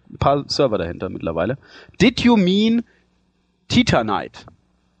 Die haben da ein paar Server dahinter mittlerweile. Did you mean Titanite?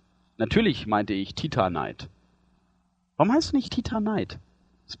 Natürlich meinte ich Titanite. Warum heißt es nicht Titanite?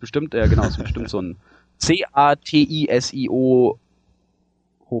 Das ist bestimmt, genau, das ist bestimmt so ein CATISIO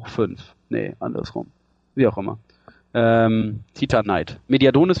hoch 5. Nee, andersrum. Wie auch immer. Titanite.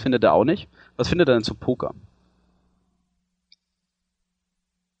 Mediadonis findet er auch nicht. Was findet er denn zu Poker?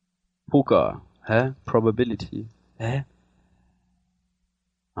 Poker. Hä? Probability. Hä?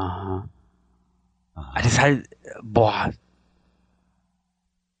 Aha. Das ist halt,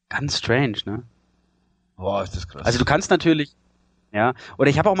 ganz strange, ne? Boah, ist das krass. Also du kannst natürlich, ja,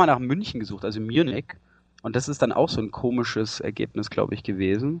 oder ich habe auch mal nach München gesucht, also Munich, und das ist dann auch so ein komisches Ergebnis, glaube ich,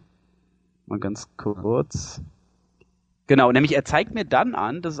 gewesen. Mal ganz kurz. Genau, nämlich er zeigt mir dann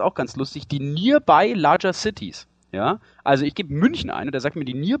an, das ist auch ganz lustig, die Nearby Larger Cities. Ja, also ich gebe München ein und er sagt mir,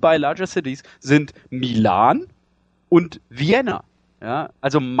 die Nearby Larger Cities sind Milan und Vienna. Ja,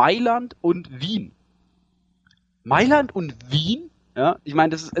 also Mailand und Wien. Mailand und Wien? Ja, ich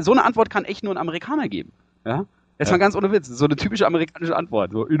meine, so eine Antwort kann echt nur ein Amerikaner geben. Ja, jetzt mal ganz ohne Witz, so eine typische amerikanische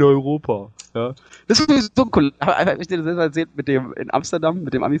Antwort, so in Europa. Ja, das ist so cool. Habe ich dir das erzählt mit dem in Amsterdam,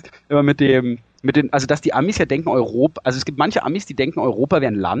 mit dem Amis, immer also dass die Amis ja denken Europa, also es gibt manche Amis, die denken Europa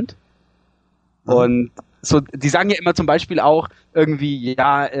wäre ein Land. Und so, die sagen ja immer zum Beispiel auch irgendwie,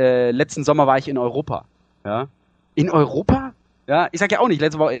 ja, letzten Sommer war ich in Europa. Ja. In Europa? Ja, ich sag ja auch nicht,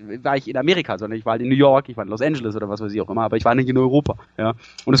 letzte Woche war ich in Amerika, sondern ich war halt in New York, ich war in Los Angeles oder was weiß ich auch immer, aber ich war nicht in Europa. Ja.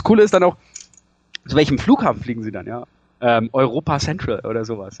 Und das Coole ist dann auch, zu welchem Flughafen fliegen sie dann, ja? Europa Central oder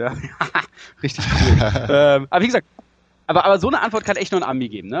sowas, ja. Richtig cool. Aber wie gesagt, aber so eine Antwort kann echt nur ein Ami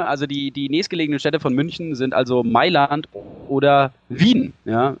geben, ne? Also die nächstgelegenen Städte von München sind also Mailand oder Wien,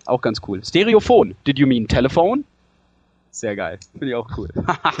 ja, auch ganz cool. Stereophon, did you mean Telephone? Sehr geil, finde ich auch cool.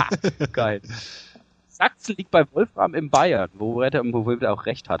 Geil. Sachsen liegt bei Wolfram in Bayern, wo er auch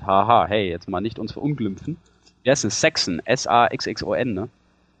recht hat. Haha, hey, jetzt mal nicht uns verunglimpfen. Wer ist es? Saxon, S-A-X-X-O-N, ne?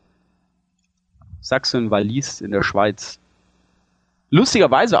 Sachsen, Wallis in der Schweiz.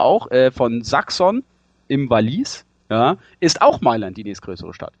 Lustigerweise auch von Saxon im Wallis, ja, ist auch Mailand die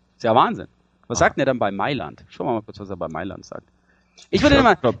nächstgrößere Stadt. Ist ja Wahnsinn. Was sagt denn er dann bei Mailand? Schauen wir mal kurz, was er bei Mailand sagt. Ich würde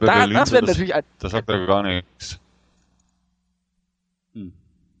immer, das wäre natürlich das sagt er gar nichts.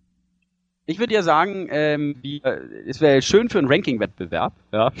 Ich würde ja sagen, es wäre schön für einen Ranking-Wettbewerb,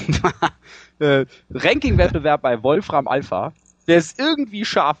 ja. Ranking-Wettbewerb bei Wolfram Alpha. Der es irgendwie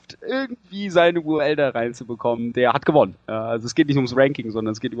schafft, irgendwie seine URL da reinzubekommen, der hat gewonnen. Ja, also es geht nicht ums Ranking,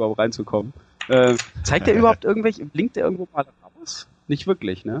 sondern es geht überhaupt reinzukommen. Zeigt der überhaupt blinkt der irgendwo mal raus? Nicht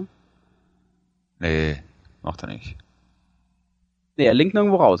wirklich, ne? Nee, macht er nicht. Nee, er linkt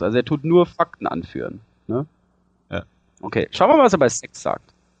nirgendwo raus. Also er tut nur Fakten anführen, ne? Ja. Okay, schauen wir mal, was er bei Sex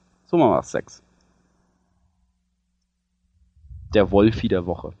sagt. So mal was Sex. Der Wolfi der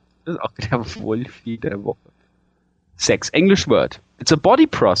Woche. Das ist auch der Wolfi der Woche. Sex, English word. It's a body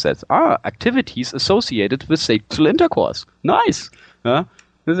process. Activities associated with sexual intercourse. Nice. Ja,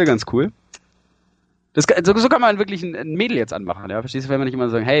 das ist ja ganz cool. So kann man wirklich ein Mädel jetzt anmachen, ja. Verstehst du, wenn man nicht immer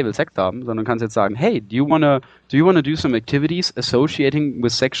sagen, hey, will Sex haben, sondern kannst jetzt sagen, hey, do you wanna do some activities associating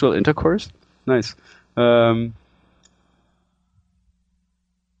with sexual intercourse? Nice. Here,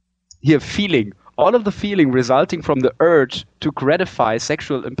 feeling. All of the feeling resulting from the urge to gratify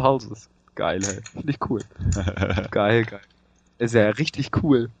sexual impulses. Geil, hey. Finde ich cool. Geil. Ist ja richtig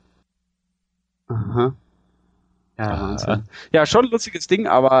cool. Aha. Ja, Wahnsinn. Ja, schon ein lustiges Ding,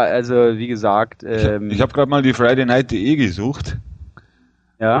 aber also, wie gesagt... ich habe gerade mal die FridayNight.de gesucht.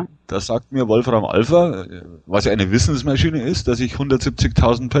 Ja. Da sagt mir Wolfram Alpha, was ja eine Wissensmaschine ist, dass ich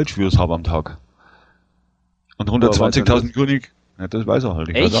 170.000 Page-Views habe am Tag. Und 120.000 Unique... Ja, das weiß er halt.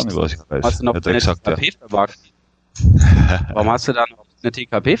 Ich weiß auch nicht, was ich weiß. Hast du noch eine TKP-Vermarktung? Warum hast du dann noch eine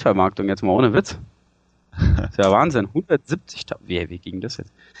TKP-Vermarktung? Jetzt mal ohne Witz. Das ist ja Wahnsinn. 170.000. Wie ging das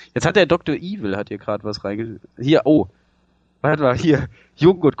jetzt? Jetzt hat der Dr. Evil hat hier gerade was reingeschrieben. Hier, warte mal, hier.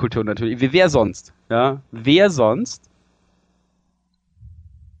 Joghurtkultur natürlich. Wer sonst? Ja, wer sonst?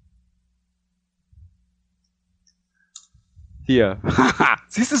 Hier.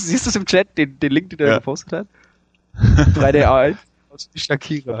 Siehst du es im Chat, den Link, den er gepostet hat? Friday 1 aus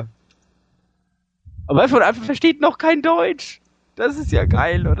Shakira. Aber einfach versteht noch kein Deutsch. Das ist ja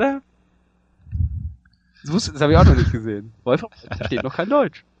geil, oder? Das habe ich auch noch nicht gesehen. Wolfram versteht noch kein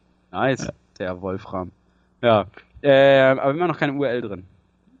Deutsch. Nice, der Wolfram. Ja, aber immer noch keine URL drin.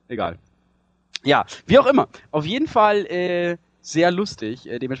 Egal. Ja, wie auch immer. Auf jeden Fall sehr lustig.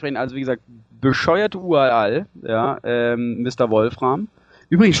 Dementsprechend, also wie gesagt, bescheuerte URL. Ja, Mr. Wolfram.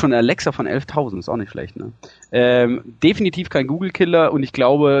 Übrigens schon Alexa von 11.000, ist auch nicht schlecht, ne? Definitiv kein Google-Killer und ich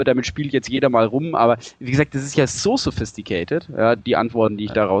glaube, damit spielt jetzt jeder mal rum, aber wie gesagt, das ist ja so sophisticated, ja, die Antworten, die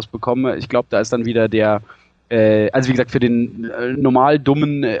ich da rausbekomme. Ich glaube, da ist dann wieder also wie gesagt, für den normal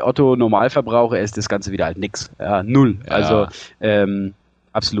dummen Otto-Normalverbraucher ist das Ganze wieder halt nix. Ja, null. Ja. Also,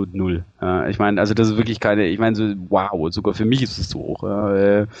 absolut null. Ich meine, also das ist wirklich so, wow, sogar für mich ist es zu hoch.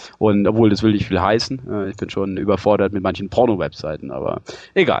 Und obwohl, das will nicht viel heißen. Ich bin schon überfordert mit manchen Porno-Webseiten, aber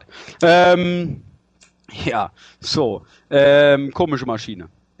egal. Ja, so. Komische Maschine.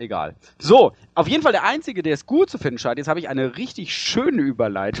 Egal. So, auf jeden Fall der Einzige, der es gut zu finden scheint. Jetzt habe ich eine richtig schöne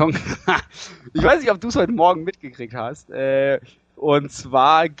Überleitung. Ich weiß nicht, ob du es heute Morgen mitgekriegt hast. Und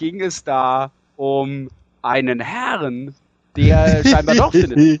zwar ging es da um einen Herrn, der scheinbar doch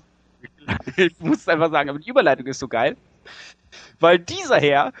findet. Ich muss einfach sagen, aber die Überleitung ist so geil. Weil dieser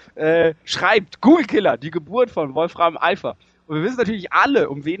Herr schreibt, Google Killer, die Geburt von Wolfram Alpha. Und wir wissen natürlich alle,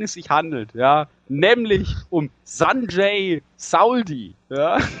 um wen es sich handelt, ja, nämlich um Sanjay Sauldi,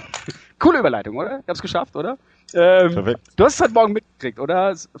 ja. Coole Überleitung, oder? Ich hab's geschafft, oder? Du hast es heute Morgen mitgekriegt,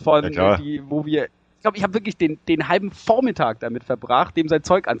 oder? Ich glaube, ich habe wirklich den halben Vormittag damit verbracht, dem sein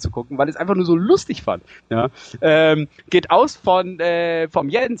Zeug anzugucken, weil ich es einfach nur so lustig fand, ja. Geht aus vom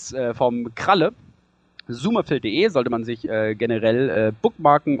Jens, vom Kralle. Zoomerfil.de sollte man sich generell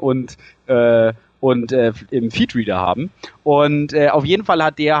bookmarken und im Feedreader haben. Und auf jeden Fall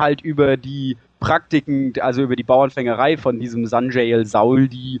hat der halt über die Praktiken, also über die Bauernfängerei von diesem Sanjay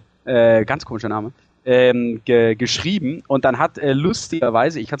Sauldi, ganz komischer Name, geschrieben. Und dann hat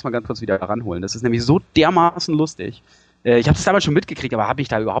lustigerweise, ich kann es mal ganz kurz wieder ranholen, das ist nämlich so dermaßen lustig. Ich habe es damals schon mitgekriegt, aber habe mich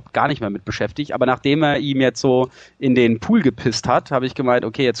da überhaupt gar nicht mehr mit beschäftigt. Aber nachdem er ihm jetzt so in den Pool gepisst hat, habe ich gemeint,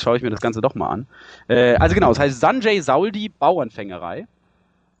 okay, jetzt schaue ich mir das Ganze doch mal an. Also genau, es heißt Sanjay Sauldi Bauernfängerei.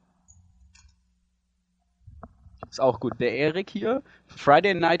 Ist auch gut. Der Erik hier,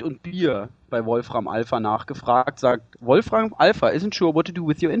 Friday Night und Bier bei Wolfram Alpha nachgefragt, sagt, Wolfram Alpha isn't sure what to do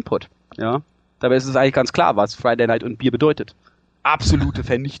with your input. Ja, dabei ist es eigentlich ganz klar, was Friday Night und Bier bedeutet. Absolute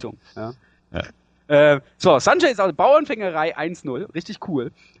Vernichtung. Ja. So, Sanjay ist also Bauernfängerei 1.0, richtig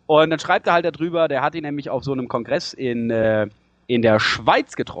cool. Und dann schreibt er halt darüber, der hat ihn nämlich auf so einem Kongress in der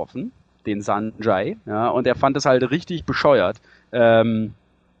Schweiz getroffen, den Sanjay, ja, und er fand das halt richtig bescheuert.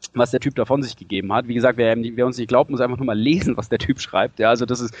 Was der Typ da von sich gegeben hat. Wie gesagt, wer uns nicht glaubt, muss einfach nur mal lesen, was der Typ schreibt. Ja, also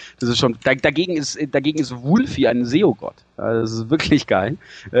das ist schon, dagegen ist Wolfi ein SEO-Gott. Ja, das ist wirklich geil.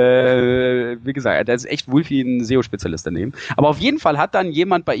 Wie gesagt, da ist echt Wolfi ein SEO-Spezialist daneben. Aber auf jeden Fall hat dann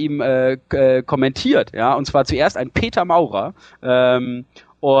jemand bei ihm kommentiert, ja, und zwar zuerst ein Peter Maurer,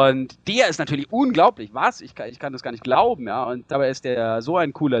 und der ist natürlich unglaublich. Was? Ich kann das gar nicht glauben, ja, und dabei ist der so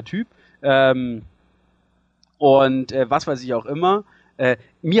ein cooler Typ. Und was weiß ich auch immer.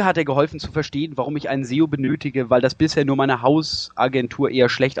 Mir hat er geholfen zu verstehen, warum ich einen SEO benötige, weil das bisher nur meine Hausagentur eher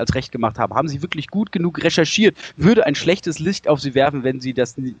schlecht als recht gemacht haben. Haben Sie wirklich gut genug recherchiert? Würde ein schlechtes Licht auf Sie werfen, wenn Sie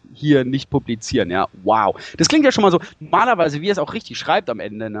das hier nicht publizieren? Ja, wow. Das klingt ja schon mal so, normalerweise, wie er es auch richtig schreibt am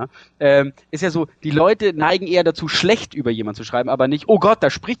Ende, ne? Ist ja so, die Leute neigen eher dazu, schlecht über jemanden zu schreiben, aber nicht, oh Gott,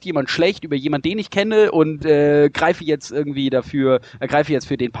 da spricht jemand schlecht über jemanden, den ich kenne und greife jetzt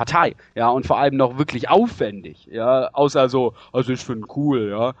für den Partei. Ja, und vor allem noch wirklich aufwendig. Ja, außer so, also ich finde cool,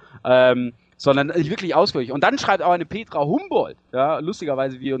 ja, sondern wirklich ausführlich. Und dann schreibt auch eine Petra Humboldt, ja,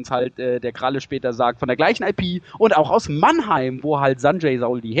 lustigerweise, wie uns halt der Kralle später sagt, von der gleichen IP und auch aus Mannheim, wo halt Sanjay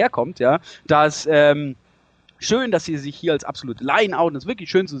Sauldi herkommt, ja, dass schön, dass sie sich hier als absolute Laien outen. Es ist wirklich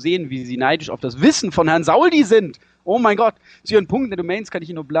schön zu sehen, wie sie neidisch auf das Wissen von Herrn Sauldi sind. Oh mein Gott, zu ihren Punkten der Domains kann ich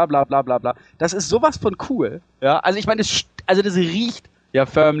Ihnen nur bla bla bla bla bla. Das ist sowas von cool, ja. Also ich meine, das riecht ja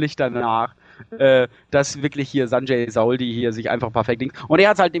förmlich danach, dass wirklich hier Sanjay Sauldi hier sich einfach perfekt linkt. Und er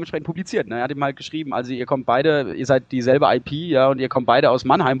hat es halt dementsprechend publiziert, ne? Er hat ihm halt geschrieben, also ihr seid dieselbe IP, ja, und ihr kommt beide aus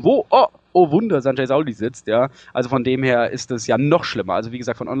Mannheim, wo, oh Wunder, Sanjay Sauldi sitzt, ja. Also von dem her ist das ja noch schlimmer. Also wie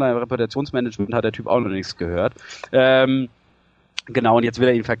gesagt, von Online-Reputationsmanagement hat der Typ auch noch nichts gehört. Genau, und jetzt will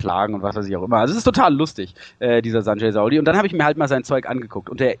er ihn verklagen und was weiß ich auch immer. Also es ist total lustig, dieser Sanjay Sauldi. Und dann habe ich mir halt mal sein Zeug angeguckt.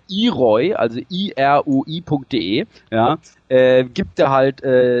 Und der iROI, also iroi.de, ja, gibt er halt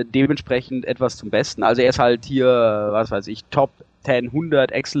dementsprechend etwas zum Besten. Also er ist halt hier, was weiß ich, Top 10,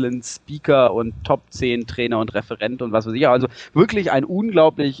 100 Excellent Speaker und Top 10 Trainer und Referent und was weiß ich. Also wirklich ein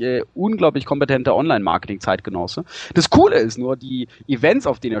unglaublich kompetenter Online-Marketing-Zeitgenosse. Das Coole ist nur, die Events,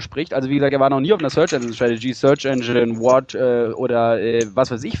 auf denen er spricht, also wie gesagt, er war noch nie auf einer Search Engine Strategy, Search Engine Watch oder was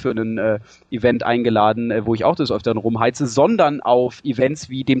weiß ich für einen Event eingeladen, wo ich auch das öfter rumheize, sondern auf Events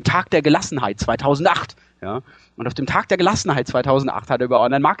wie dem Tag der Gelassenheit 2008. Ja, und auf dem Tag der Gelassenheit 2008 hat er über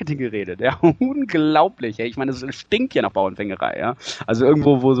Online-Marketing geredet. Ja, unglaublich. Ja. Ich meine, das stinkt ja nach Bauernfängerei. Ja. Also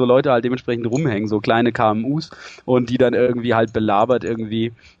irgendwo, wo so Leute halt dementsprechend rumhängen, so kleine KMUs und die dann irgendwie halt belabert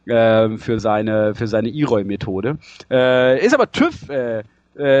irgendwie für seine iROI-Methode. Ist aber TÜV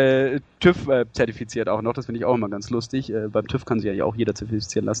zertifiziert auch noch, das finde ich auch immer ganz lustig. Beim TÜV kann sich ja auch jeder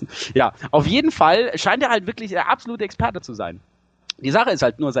zertifizieren lassen. Ja, auf jeden Fall scheint er halt wirklich der absolute Experte zu sein. Die Sache ist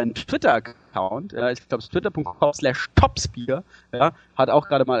halt nur sein Twitter-Account, ich glaube twitter.com/topspeaker, ja, hat auch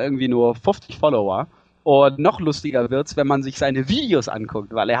gerade mal irgendwie nur 50 Follower. Und noch lustiger wird's, wenn man sich seine Videos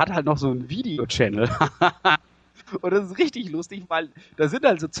anguckt, weil er hat halt noch so einen Video-Channel. Und das ist richtig lustig, weil da sind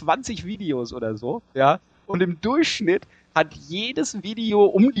halt so 20 Videos oder so, ja. Und im Durchschnitt hat jedes Video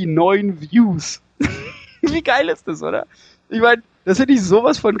um die 9 Views. Wie geil ist das, oder? Ich meine, das finde ich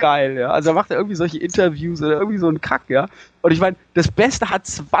sowas von geil, ja. Also da macht er irgendwie solche Interviews oder irgendwie so einen Kack, ja. Und ich meine, das Beste hat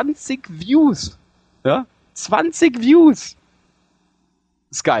 20 Views, ja. 20 Views.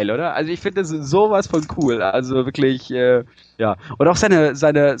 Ist geil, oder? Also ich finde das sowas von cool. Also wirklich, ja. Und auch seine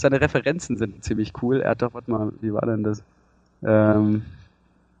Referenzen sind ziemlich cool. Er hat doch, warte mal, wie war denn das?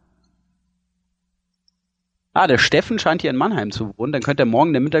 Der Steffen scheint hier in Mannheim zu wohnen. Dann könnte er morgen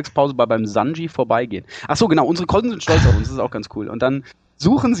in der Mittagspause beim Sanji vorbeigehen. Ach so, genau. Unsere Kunden sind stolz auf uns. Das ist auch ganz cool. Und dann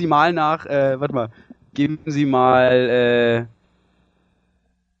suchen Sie mal nach, geben Sie mal,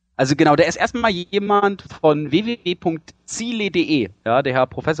 also genau, der ist erstmal jemand von www.ziele.de, ja, der Herr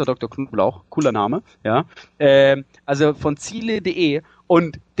Professor Dr. Knoblauch, cooler Name, ja, also von Ziele.de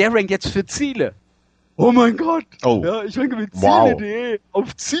und der rankt jetzt für Ziele. Oh mein Gott, ja, ich ranke mit Ziele.de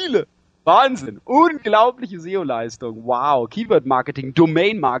auf Ziele. Wahnsinn, unglaubliche SEO-Leistung, wow, Keyword-Marketing,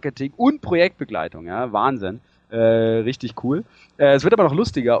 Domain-Marketing und Projektbegleitung, ja, Wahnsinn, richtig cool. Es wird aber noch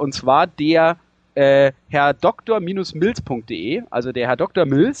lustiger, und zwar der Herr Dr-Mills.de, also der Herr Dr.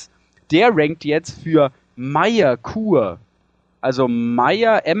 Mills, der rankt jetzt für Meyer-Kur, also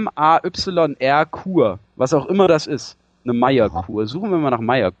Meyer, M-A-Y-R-Kur, was auch immer das ist, eine Meyer-Kur. Suchen wir mal nach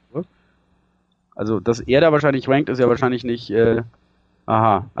Meyer-Kur. Also, dass er da wahrscheinlich rankt, ist ja wahrscheinlich nicht,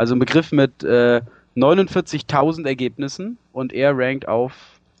 also ein Begriff mit 49.000 Ergebnissen und er rankt auf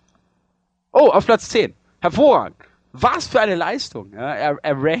Platz 10. Hervorragend. Was für eine Leistung. Ja, er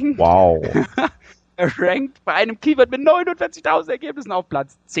rankt. Wow. Er rankt bei einem Keyword mit 49.000 Ergebnissen auf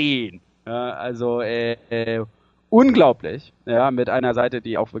Platz 10. Ja, also unglaublich. Ja, mit einer Seite,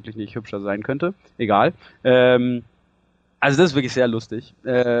 die auch wirklich nicht hübscher sein könnte. Egal. Also das ist wirklich sehr lustig.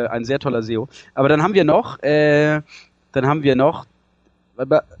 Ein sehr toller SEO. Aber dann haben wir noch, Entschuldigung.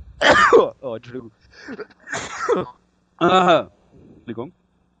 Entschuldigung.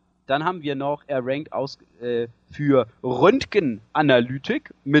 Dann haben wir noch, er rankt für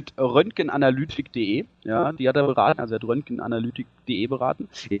Röntgenanalytik mit röntgenanalytik.de. Ja, die hat er beraten, also er hat röntgenanalytik.de beraten.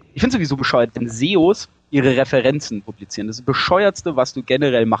 Ich finde sowieso bescheuert, wenn SEOs ihre Referenzen publizieren. Das ist das Bescheuertste, was du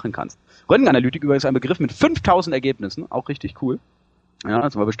generell machen kannst. Röntgenanalytik übrigens ein Begriff mit 5000 Ergebnissen, auch richtig cool. Ja,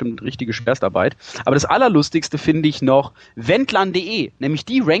 das war bestimmt richtige Schwerstarbeit. Aber das Allerlustigste finde ich noch Wendland.de. Nämlich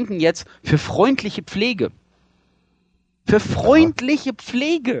die ranken jetzt für freundliche Pflege. Für freundliche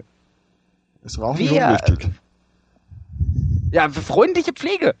Pflege. Das war auch nicht unwichtig. Ja, für freundliche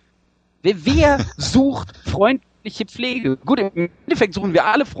Pflege. Wer sucht freundliche Pflege? Gut, im Endeffekt suchen wir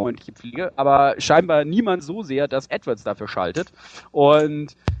alle freundliche Pflege, aber scheinbar niemand so sehr, dass AdWords dafür schaltet.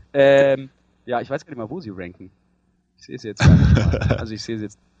 Und ja, ich weiß gar nicht mal, wo sie ranken. Ich sehe es jetzt gar nicht mal. Also ich sehe es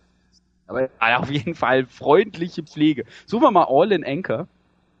jetzt. Aber auf jeden Fall freundliche Pflege. Suchen wir mal All in Anchor.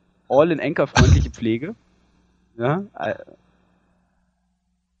 All in Anchor freundliche Pflege. Ja.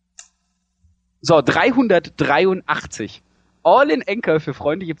 So, 383. All in Anchor für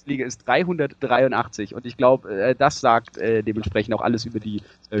freundliche Pflege ist 383. Und ich glaube, das sagt dementsprechend auch alles über die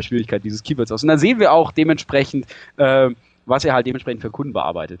Schwierigkeit dieses Keywords aus. Und dann sehen wir auch dementsprechend, was er halt dementsprechend für Kunden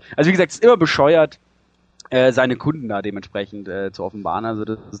bearbeitet. Also wie gesagt, es ist immer bescheuert, seine Kunden da dementsprechend zu offenbaren. Also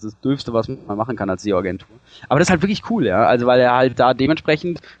das ist das Dürfste, was man machen kann als SEO-Agentur. Aber das ist halt wirklich cool, ja. Also weil er halt da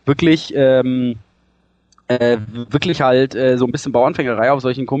dementsprechend wirklich halt so ein bisschen Bauernfängerei auf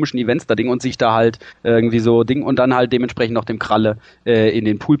solchen komischen Events da Ding und sich da halt irgendwie so Ding und dann halt dementsprechend noch dem Kralle in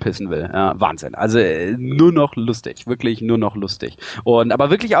den Pool pissen will. Ja, Wahnsinn. Also nur noch lustig. Wirklich nur noch lustig. Und aber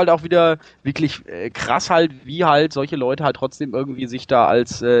wirklich halt auch wieder wirklich krass halt, wie halt solche Leute halt trotzdem irgendwie sich da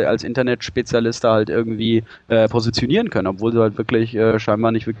als Internetspezialist halt irgendwie positionieren können, obwohl sie halt wirklich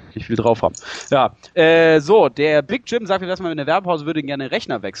scheinbar nicht wirklich viel drauf haben. Ja, so, der Big Jim sagt mir, dass man in der Werbepause würde gerne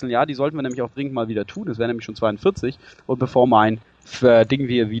Rechner wechseln. Ja, die sollten wir nämlich auch dringend mal wieder tun. Das wäre nämlich schon 42 und bevor mein Ding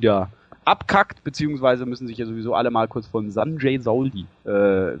wieder abkackt, beziehungsweise müssen sich ja sowieso alle mal kurz von Sanjay Sauli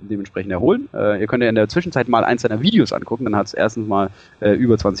dementsprechend erholen. Ihr könnt ja in der Zwischenzeit mal eins seiner Videos angucken, dann hat es erstens mal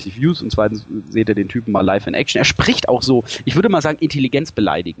über 20 Views und zweitens seht ihr den Typen mal live in Action. Er spricht auch so, ich würde mal sagen,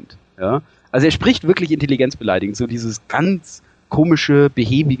 intelligenzbeleidigend. Ja? Also er spricht wirklich intelligenzbeleidigend, so dieses ganz komische,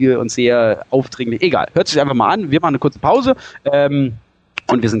 behäbige und sehr aufdringliche. Egal, hört sich einfach mal an, wir machen eine kurze Pause.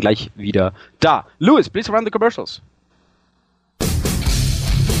 Und wir sind gleich wieder da. Louis, please run the commercials.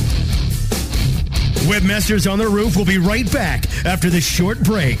 Webmasters on the Roof will be right back after this short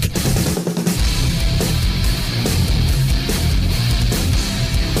break.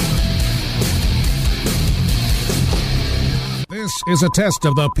 This is a test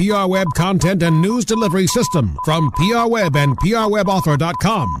of the PR Web content and news delivery system from PR Web and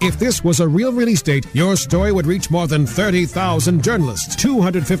PRWebAuthor.com. If this was a real release date, your story would reach more than 30,000 journalists,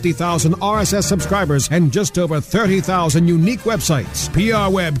 250,000 RSS subscribers, and just over 30,000 unique websites.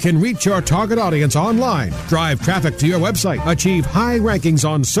 PR Web can reach your target audience online, drive traffic to your website, achieve high rankings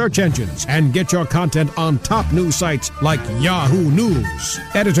on search engines, and get your content on top news sites like Yahoo News.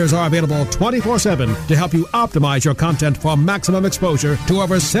 Editors are available 24/7 to help you optimize your content for maximum exposure to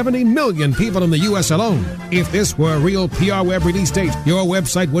over 70 million people in the U.S. alone. If this were a real PR Web release date, your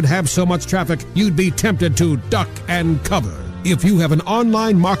website would have so much traffic you'd be tempted to duck and cover. If you have an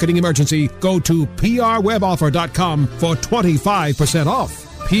online marketing emergency, go to PRWebOffer.com for 25% off.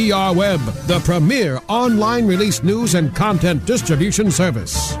 PR Web, the premier online release news and content distribution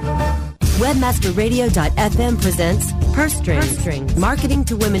service. Webmasterradio.fm presents Purse Strings. Marketing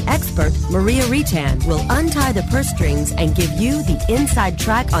to Women expert Maria Retan will untie the purse strings and give you the inside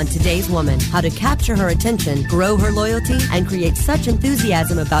track on today's woman. How to capture her attention, grow her loyalty, and create such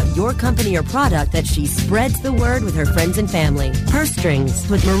enthusiasm about your company or product that she spreads the word with her friends and family. Purse Strings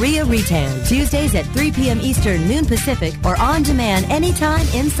with Maria Retan. Tuesdays at 3 p.m. Eastern, noon Pacific, or on demand anytime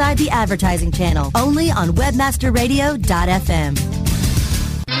inside the advertising channel. Only on Webmasterradio.fm.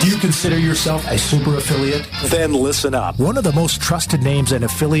 Do you consider yourself a super affiliate? Then listen up. One of the most trusted names in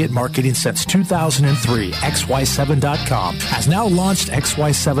affiliate marketing since 2003, XY7.com, has now launched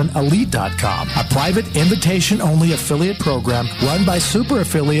XY7Elite.com, a private invitation-only affiliate program run by super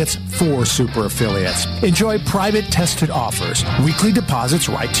affiliates for super affiliates. Enjoy private tested offers, weekly deposits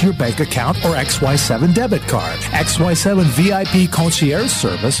right to your bank account or XY7 debit card, XY7 VIP concierge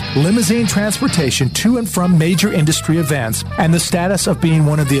service, limousine transportation to and from major industry events, and the status of being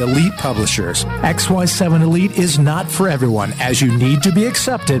one of the elite publishers. XY7 Elite is not for everyone, as you need to be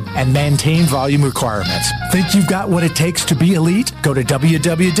accepted and maintain volume requirements. Think you've got what it takes to be elite? Go to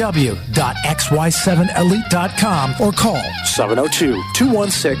www.xy7elite.com or call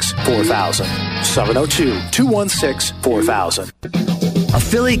 702-216-4000. 702-216-4000.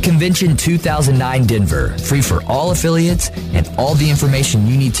 Affiliate Convention 2009 Denver. Free for all affiliates and all the information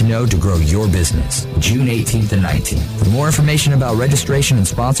you need to know to grow your business. June 18th and 19th. For more information about registration and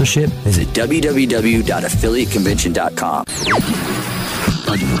sponsorship, visit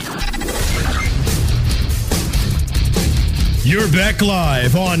You're back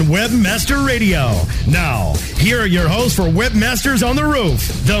live on Webmaster Radio. Now, here are your hosts for Webmasters on the Roof,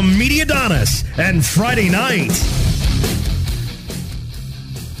 the Media Adonis and Friday Night.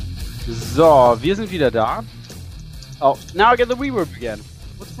 So, wir sind wieder da. Oh, now I get the reverb again.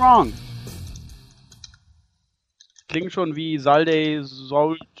 What's wrong? Klingt schon wie Salday,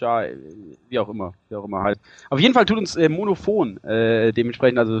 Soljai, wie auch immer heißt. Auf jeden Fall tut uns Monophon,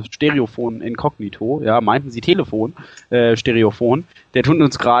 dementsprechend, also Stereophon inkognito, ja, meinten sie Telefon, Stereophon, der tut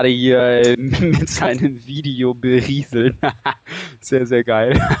uns gerade hier mit seinem Video berieseln. Sehr, sehr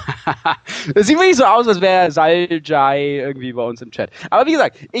geil. Das sieht wirklich so aus, als wäre Saljai irgendwie bei uns im Chat. Aber wie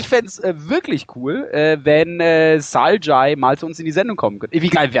gesagt, ich fänd's wirklich cool, wenn Saljai mal zu uns in die Sendung kommen könnte. Wie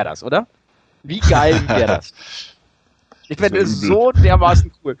geil wäre das, oder? Wie geil wäre das? Ich fände es so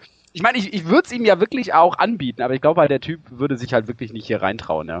dermaßen cool. Ich meine, ich würde es ihm ja wirklich auch anbieten, aber ich glaube halt, der Typ würde sich halt wirklich nicht hier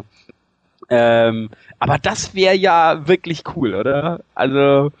reintrauen, ja. Aber das wäre ja wirklich cool, oder?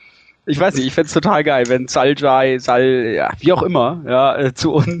 Also, ich weiß nicht, ich fände es total geil, wenn Saljai, ja, wie auch immer, ja,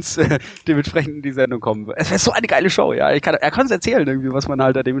 zu uns dementsprechend in die Sendung kommen würde. Es wäre so eine geile Show, ja. Er kann es erzählen irgendwie, was man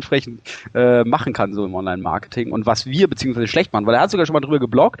halt da dementsprechend machen kann, so im Online-Marketing und was wir beziehungsweise schlecht machen, weil er hat sogar schon mal drüber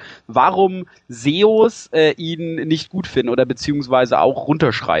gebloggt, warum SEOs ihn nicht gut finden oder beziehungsweise auch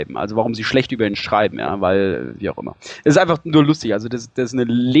runterschreiben, also warum sie schlecht über ihn schreiben, ja, weil, wie auch immer. Es ist einfach nur lustig, also das ist eine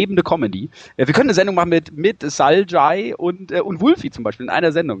lebende Comedy. Wir können eine Sendung machen mit Saljai und Wolfie zum Beispiel in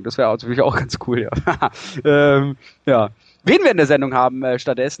einer Sendung, das wäre natürlich auch ganz cool, ja. Ja. Wen wir in der Sendung haben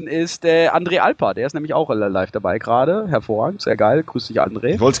stattdessen ist André Alper, der ist nämlich auch live dabei gerade, hervorragend, sehr geil, grüß dich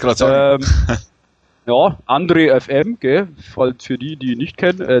André. Ich wollte es gerade sagen. Ja, André FM, gell, für die ihn nicht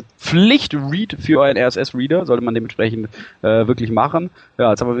kennen, Pflicht-Read für einen RSS-Reader, sollte man dementsprechend wirklich machen.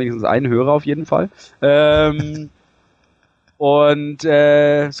 Ja, jetzt haben wir wenigstens einen Hörer auf jeden Fall. Und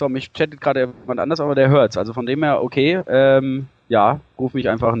so, mich chattet gerade jemand anders, aber der hört's, also von dem her, okay, ja, ruf mich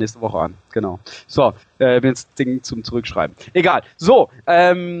einfach nächste Woche an. Genau. So, bin jetzt Ding zum Zurückschreiben. Egal. So,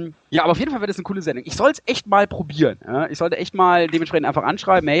 ja, aber auf jeden Fall wird das eine coole Sendung. Ich soll es echt mal probieren. Ja? Ich sollte echt mal dementsprechend einfach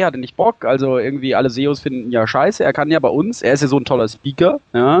anschreiben, hey, hat er nicht Bock? Also irgendwie alle SEOs finden ihn ja scheiße. Er kann ja bei uns, er ist ja so ein toller Speaker,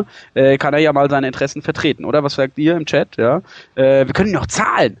 ja? Kann er ja mal seine Interessen vertreten, oder? Was sagt ihr im Chat? Ja? Wir können ihn noch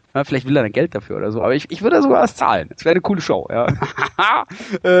zahlen. Ja? Vielleicht will er dann Geld dafür oder so. Aber ich würde sogar was zahlen. Das wäre eine coole Show. Ja,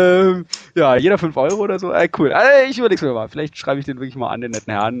 ja, jeder 5 Euro oder so. Cool. Also, ich überleg's mir mal. Vielleicht schreibe ich den wirklich mal an, den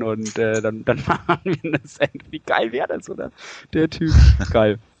netten Herrn, und dann machen wir eine Sendung. Wie geil wäre das, oder? Der Typ.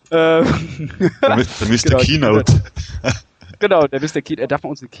 Geil. Der Mr. Keynote. Genau, der Mr. Keynote. Er darf bei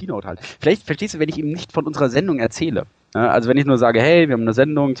uns eine Keynote halten. Vielleicht verstehst du, wenn ich ihm nicht von unserer Sendung erzähle. Also wenn ich nur sage, hey, wir haben eine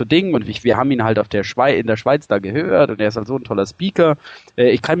Sendung zu Ding und wir haben ihn halt in der Schweiz da gehört und er ist halt so ein toller Speaker.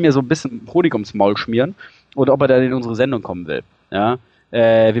 Ich kann mir so ein bisschen Honig ums Maul schmieren oder ob er dann in unsere Sendung kommen will. Ja.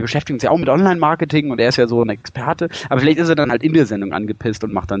 Wir beschäftigen uns ja auch mit Online-Marketing und er ist ja so ein Experte, aber vielleicht ist er dann halt in der Sendung angepisst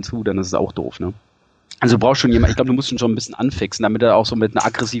und macht dann zu, dann ist es auch doof, ne? Also du brauchst schon jemanden, ich glaube, du musst ihn schon ein bisschen anfixen, damit er auch so mit einer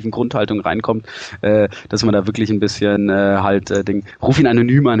aggressiven Grundhaltung reinkommt, dass man da wirklich ein bisschen ruf ihn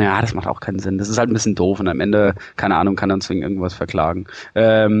anonym an, ja, das macht auch keinen Sinn, das ist halt ein bisschen doof und am Ende, keine Ahnung, kann er uns wegen irgendwas verklagen.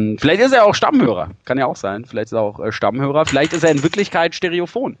 Vielleicht ist er auch Stammhörer, kann ja auch sein, vielleicht ist er auch Stammhörer, vielleicht ist er in Wirklichkeit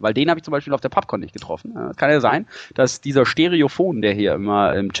Stereophon, weil den habe ich zum Beispiel auf der PubCon nicht getroffen. Kann ja sein, dass dieser Stereophon, der hier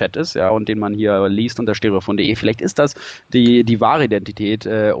immer im Chat ist, ja, und den man hier liest unter stereophon.de, vielleicht ist das die wahre Identität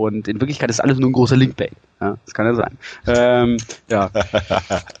und in Wirklichkeit ist alles nur ein großer Linkbait. Ja, das kann ja sein. Ja.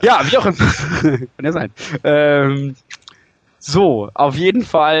 Ja, wie auch immer. Kann ja sein. So, auf jeden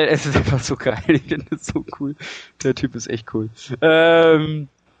Fall, es ist einfach so geil. Ich finde das so cool. Der Typ ist echt cool.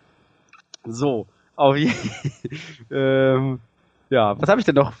 So, auf jeden ja, was habe ich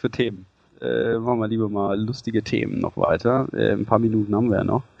denn noch für Themen? Machen wir lieber mal lustige Themen noch weiter. Ein paar Minuten haben wir ja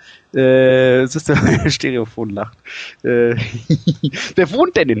noch. Es ist der Stereophon lacht. Wer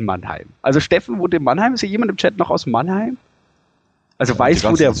wohnt denn in Mannheim? Also Steffen wohnt in Mannheim. Ist hier jemand im Chat noch aus Mannheim? Also weiß,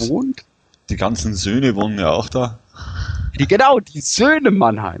 wo der wohnt? Die ganzen Söhne wohnen ja auch da. Genau, die Söhne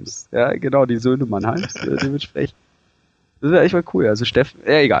Mannheims. Ja, genau, die Söhne Mannheims. Dementsprechend. Das ist ja echt mal cool. Also Steffen,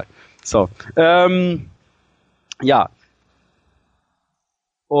 egal. So. Ja.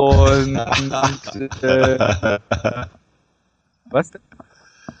 Und was denn?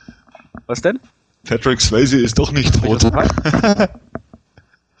 Was denn? Patrick Swayze ist doch nicht tot.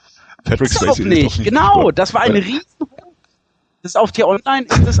 Patrick Swayze ist nicht. Doch nicht genau, tot. Das war ein riesen. Das auf T-Online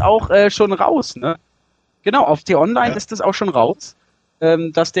ist das auch schon raus, ne? Genau, auf T-Online ist das auch schon raus,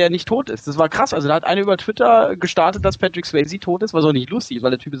 dass der nicht tot ist. Das war krass. Also da hat einer über Twitter gestartet, dass Patrick Swayze tot ist, was auch nicht lustig ist,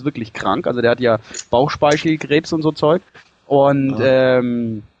 weil der Typ ist wirklich krank. Also der hat ja Bauchspeicheldrüsenkrebs und so Zeug. Und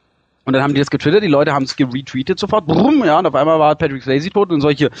Und dann haben die das getwittert, die Leute haben es geretweetet sofort, brumm, ja, und auf einmal war Patrick Swayze tot und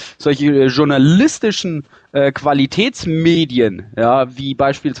solche journalistischen Qualitätsmedien, ja, wie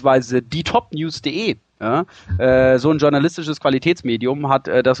beispielsweise dietopnews.de, ja, so ein journalistisches Qualitätsmedium hat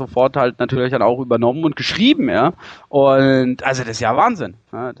das sofort halt natürlich dann auch übernommen und geschrieben, ja, und also das ist ja Wahnsinn,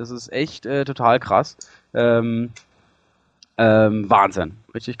 ja, das ist echt total krass, Wahnsinn,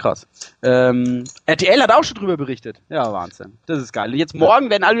 richtig krass. RTL hat auch schon drüber berichtet. Ja, Wahnsinn. Das ist geil. Und jetzt morgen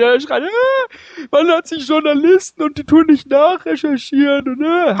werden alle wieder schreien, man hat sich Journalisten und die tun nicht nachrecherchieren. Und,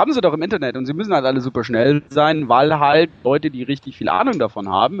 haben sie doch im Internet. Und sie müssen halt alle super schnell sein, weil halt Leute, die richtig viel Ahnung davon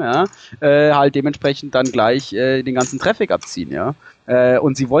haben, ja, halt dementsprechend dann gleich den ganzen Traffic abziehen, ja.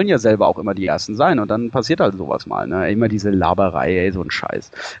 Und sie wollen ja selber auch immer die Ersten sein und dann passiert halt sowas mal, ne? Immer diese Laberei, ey, so ein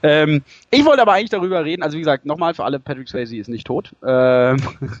Scheiß. Ich wollte aber eigentlich darüber reden, also wie gesagt, nochmal für alle, Patrick Swayze ist nicht tot.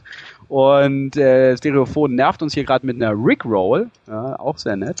 Und Stereophon nervt uns hier gerade mit einer Rickroll, ja, auch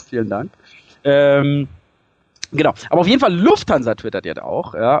sehr nett, vielen Dank. Genau, aber auf jeden Fall Lufthansa twittert jetzt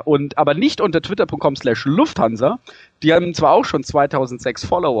auch, ja, und aber nicht unter twitter.com/Lufthansa. Die haben zwar auch schon 2006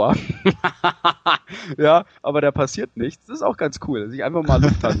 Follower, ja, aber da passiert nichts. Das ist auch ganz cool, sich einfach mal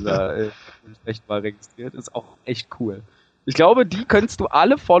Lufthansa echt mal registriert, ist auch echt cool. Ich glaube, die könntest du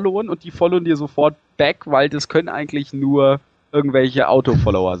alle followen und die followen dir sofort back, weil das können eigentlich nur irgendwelche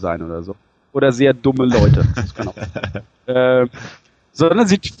Autofollower sein oder so. Oder sehr dumme Leute. Das kann auch. Sondern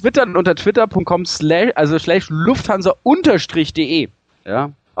sie twittern unter twitter.com/Lufthansa_de.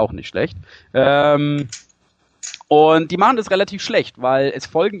 Ja, auch nicht schlecht. Und die machen das relativ schlecht, weil es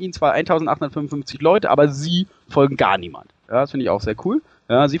folgen ihnen zwar 1855 Leute, aber sie folgen gar niemand. Ja, das finde ich auch sehr cool.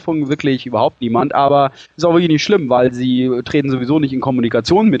 Ja, sie folgen wirklich überhaupt niemand, aber ist auch wirklich nicht schlimm, weil sie treten sowieso nicht in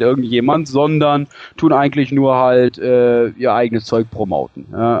Kommunikation mit irgendjemand, sondern tun eigentlich nur halt ihr eigenes Zeug promoten.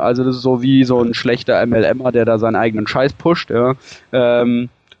 Ja, also das ist so wie so ein schlechter MLMer, der da seinen eigenen Scheiß pusht. Ja,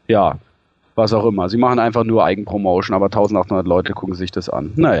 ja, was auch immer. Sie machen einfach nur Eigenpromotion, aber 1800 Leute gucken sich das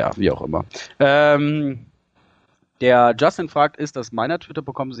an. Naja, wie auch immer. Der Justin fragt, ist das meiner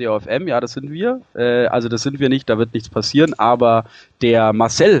Twitter.com SEOFM? Ja, das sind wir. Also das sind wir nicht, da wird nichts passieren, aber der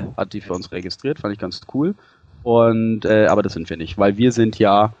Marcel hat die für uns registriert, fand ich ganz cool. Und aber das sind wir nicht, weil wir sind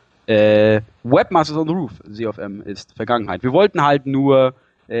ja Webmasters on the Roof. SEOFM ist Vergangenheit. Wir wollten halt nur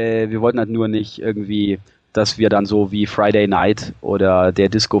nicht irgendwie, dass wir dann so wie Friday Night oder der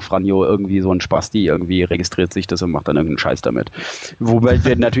Disco Franjo irgendwie so ein Spasti irgendwie registriert sich das und macht dann irgendeinen Scheiß damit. Wobei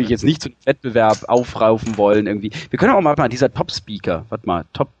wir natürlich jetzt nicht zu einem Wettbewerb aufrufen wollen irgendwie. Wir können auch mal dieser Top-Speaker,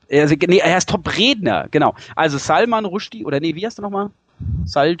 er ist Top-Redner, genau. Also Salman Rushdie, oder nee, wie heißt du nochmal?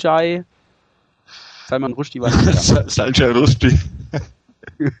 Salman Rushdie war das. Saljai Rushdie.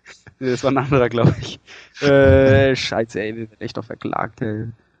 Das war ein anderer, glaube ich. Scheiße, ey, wir werden echt doch verklagt, ey.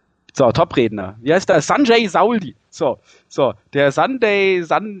 So, Top-Redner. Wie heißt der? Sanjay Sauldi. So, der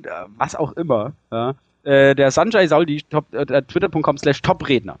was auch immer, ja. Der Sanjay Sauldi,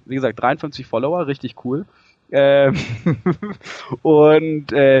 twitter.com/Top-Redner. Wie gesagt, 53 Follower, richtig cool.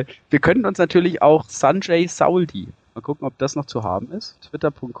 Und wir können uns natürlich auch Sanjay Sauldi. Mal gucken, ob das noch zu haben ist.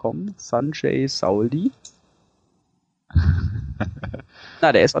 Twitter.com Sanjay Sauldi.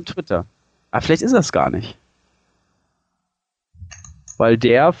 Na, der ist on Twitter. Aber vielleicht ist das gar nicht. Weil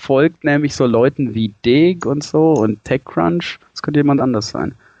der folgt nämlich so Leuten wie Dig und so und TechCrunch. Das könnte jemand anders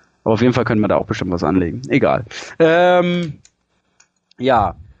sein. Aber auf jeden Fall können wir da auch bestimmt was anlegen. Egal.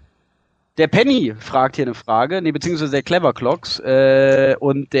 Ja. Der Penny fragt hier eine Frage, beziehungsweise der Clever Clocks,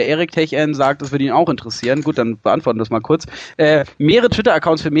 und der Eric TechN sagt, das würde ihn auch interessieren. Gut, dann beantworten wir das mal kurz. Mehrere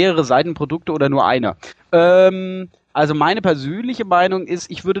Twitter-Accounts für mehrere Seitenprodukte oder nur einer? Also meine persönliche Meinung ist,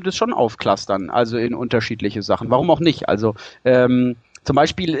 ich würde das schon aufclustern, also in unterschiedliche Sachen. Warum auch nicht? Also zum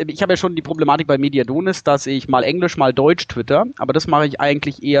Beispiel, ich habe ja schon die Problematik bei Mediadonis, dass ich mal Englisch, mal Deutsch twitter, aber das mache ich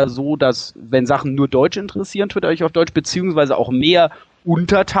eigentlich eher so, dass, wenn Sachen nur Deutsch interessieren, twitter ich auf Deutsch, beziehungsweise auch mehr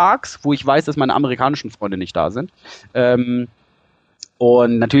untertags, wo ich weiß, dass meine amerikanischen Freunde nicht da sind.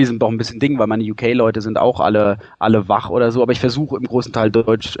 Und natürlich sind auch ein bisschen Ding, weil meine UK-Leute sind auch alle wach oder so, aber ich versuche im großen Teil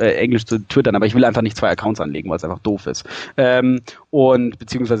Englisch zu twittern, aber ich will einfach nicht 2 Accounts anlegen, weil es einfach doof ist. Und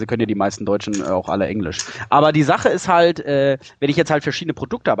beziehungsweise können ja die meisten Deutschen auch alle Englisch. Aber die Sache ist halt, wenn ich jetzt halt verschiedene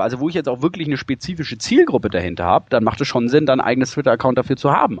Produkte habe, also wo ich jetzt auch wirklich eine spezifische Zielgruppe dahinter habe, dann macht es schon Sinn, dann ein eigenes Twitter-Account dafür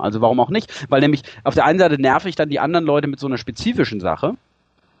zu haben. Also warum auch nicht? Weil nämlich auf der einen Seite nerv ich dann die anderen Leute mit so einer spezifischen Sache,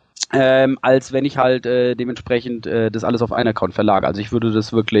 als wenn ich halt dementsprechend das alles auf einen Account verlage. Also ich würde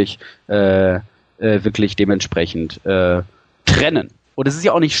das wirklich dementsprechend trennen. Und es ist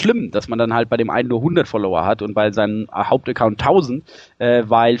ja auch nicht schlimm, dass man dann halt bei dem einen nur 100 Follower hat und bei seinem Hauptaccount 1000,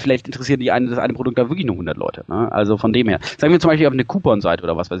 weil vielleicht interessieren das eine Produkt da wirklich nur 100 Leute. Ne? Also von dem her. Sagen wir zum Beispiel auf eine Coupon-Seite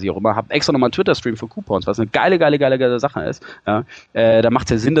oder was weiß ich auch immer, hab extra nochmal einen Twitter-Stream für Coupons, was eine geile Sache ist. Ja? Da macht es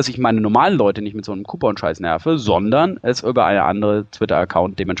ja Sinn, dass ich meine normalen Leute nicht mit so einem Coupon-Scheiß nerve, sondern es über eine andere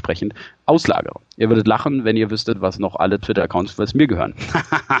Twitter-Account dementsprechend auslagere. Ihr würdet lachen, wenn ihr wüsstet, was noch alle Twitter-Accounts was mir gehören.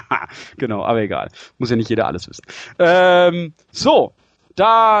 Genau, aber egal. Muss ja nicht jeder alles wissen. So,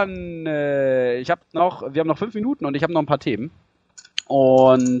 dann wir haben noch 5 Minuten und ich habe noch ein paar Themen.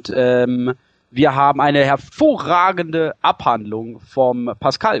 Und wir haben eine hervorragende Abhandlung vom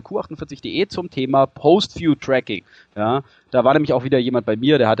Pascal, Q48.de, zum Thema Post-View-Tracking. Ja, da war nämlich auch wieder jemand bei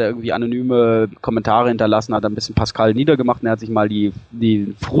mir, der hat irgendwie anonyme Kommentare hinterlassen, hat ein bisschen Pascal niedergemacht und er hat sich mal die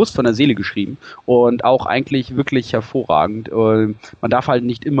Frust von der Seele geschrieben. Und auch eigentlich wirklich hervorragend. Man darf halt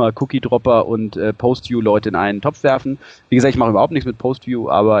nicht immer Cookie-Dropper und Post-View-Leute in einen Topf werfen. Wie gesagt, ich mache überhaupt nichts mit Post-View,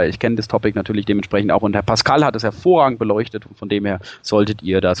 aber ich kenne das Topic natürlich dementsprechend auch. Und Herr Pascal hat es hervorragend beleuchtet und von dem her solltet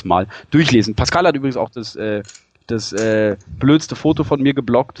ihr das mal durchlesen. Pascal hat übrigens auch das blödste Foto von mir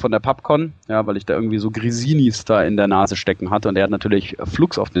geblockt von der PubCon, ja, weil ich da irgendwie so Grisinis da in der Nase stecken hatte und er hat natürlich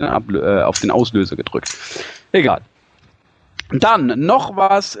flugs auf den Auslöser gedrückt. Egal. Dann noch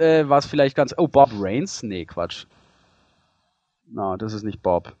was vielleicht ganz... Oh, Bob Rains? Nee, Quatsch. No, das ist nicht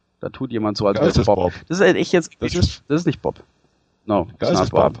Bob. Da tut jemand so, als wäre es Bob. Das ist echt jetzt... Das ist nicht Bob. No, das ist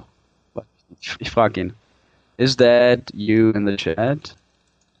Bob. Ich frage ihn. Is that you in the chat?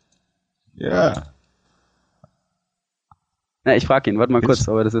 Ja. Na, ich frage ihn, warte mal kurz,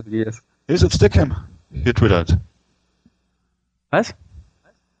 aber das ist wie es. Here's it Stickham. Hier twittert. Was?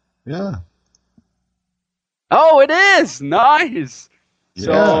 Ja. Oh, it is! Nice!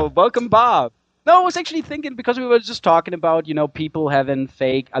 Yeah. So, welcome, Bob. No, I was actually thinking, because we were just talking about, people having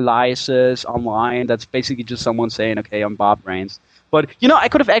fake aliases online. That's basically just someone saying, okay, I'm Bob Rains. But, I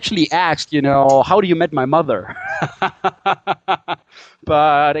could have actually asked, how do you met my mother?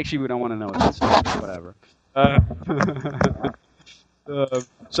 But actually, we don't want to know that, so whatever.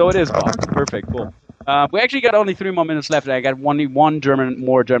 So it is, Bob. Perfect, cool. We actually got only 3 more minutes left. I got one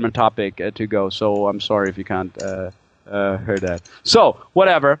more German topic to go, so I'm sorry if you can't hear that. So,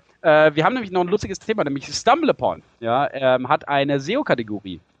 whatever. Wir haben nämlich noch ein lustiges Thema, nämlich StumbleUpon. Ja, hat eine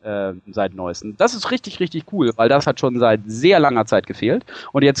SEO-Kategorie seit Neuestem. Das ist richtig, richtig cool, weil das hat schon seit sehr langer Zeit gefehlt.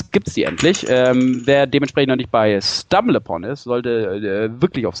 Und jetzt gibt's die endlich. Wer dementsprechend noch nicht bei StumbleUpon ist, sollte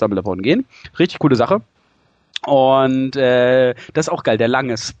wirklich auf StumbleUpon gehen. Richtig coole Sache. Und das ist auch geil, der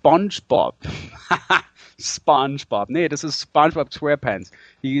lange SpongeBob. SpongeBob. Nee, das ist SpongeBob SquarePants.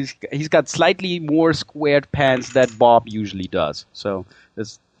 He's got slightly more squared pants than Bob usually does. So,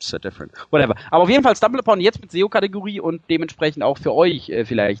 it's so different. Whatever. Aber auf jeden Fall StumbleUpon jetzt mit SEO-Kategorie und dementsprechend auch für euch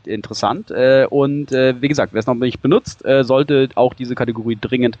vielleicht interessant. Und wie gesagt, wer es noch nicht benutzt, sollte auch diese Kategorie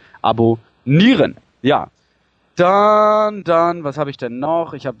dringend abonnieren. Ja. Dann, was habe ich denn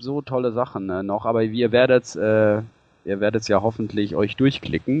noch? Ich habe so tolle Sachen noch, aber ihr werdet's ja hoffentlich euch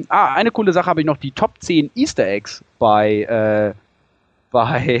durchklicken. Eine coole Sache habe ich noch, die Top 10 Easter Eggs bei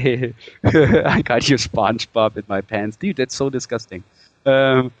I got you SpongeBob in my pants. Dude, that's so disgusting.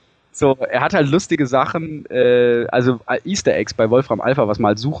 So, er hat halt lustige Sachen, also Easter Eggs bei Wolfram Alpha, was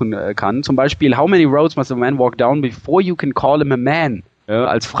man halt suchen kann. Zum Beispiel, how many roads must a man walk down before you can call him a man?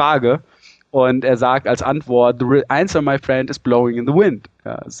 Als Frage. Und er sagt als Antwort, the answer, my friend, is blowing in the wind.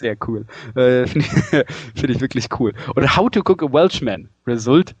 Ja, sehr cool. Finde ich wirklich cool. Und how to cook a Welshman?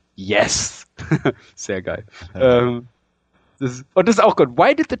 Result, yes. Sehr geil. Und das ist auch gut.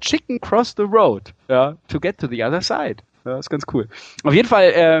 Why did the chicken cross the road? Ja, to get to the other side. Ja, ist ganz cool. Auf jeden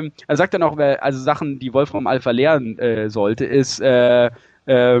Fall, er sagt dann auch, also Sachen, die Wolfram Alpha lernen sollte, ist when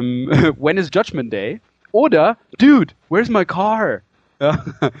is Judgment Day? Oder, dude, where's my car? Ja,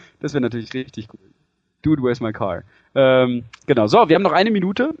 das wäre natürlich richtig cool. Dude, where's my car? Genau, so, wir haben noch 1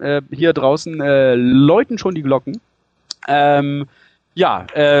 Minute. Hier draußen läuten schon die Glocken. Ja,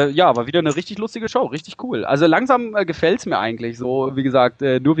 war wieder eine richtig lustige Show, richtig cool. Also langsam gefällt's mir eigentlich so. Wie gesagt,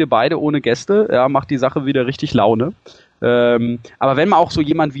 nur wir beide ohne Gäste, ja, macht die Sache wieder richtig Laune. Aber wenn man auch so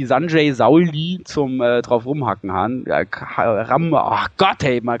jemand wie Sanjay Sauli zum drauf rumhacken kann, ach Gott,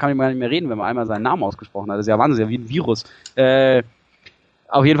 hey, man kann gar nicht mehr reden, wenn man einmal seinen Namen ausgesprochen hat. Das ist ja Wahnsinn, wie ein Virus.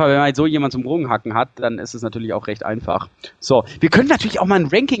 Auf jeden Fall, wenn man halt so jemand zum Rumhacken hat, dann ist es natürlich auch recht einfach. So, wir können natürlich auch mal einen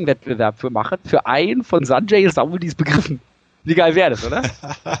Ranking-Wettbewerb für machen, für einen von Sanjay Saulis Begriffen. Wie geil wäre das, oder?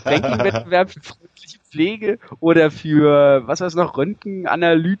 Ranking-Wettbewerb für freundliche Pflege oder für, was war's noch,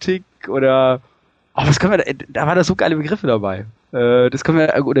 Röntgenanalytik oder, was können wir da waren da so geile Begriffe dabei. Das können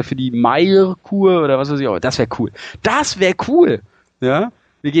wir, oder für die Meyer-Kur oder was weiß ich auch, das wäre cool. Das wäre cool! Ja?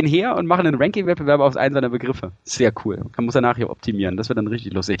 Wir gehen her und machen einen Ranking-Wettbewerb auf einen seiner Begriffe. Sehr cool. Man muss er nachher optimieren. Das wird dann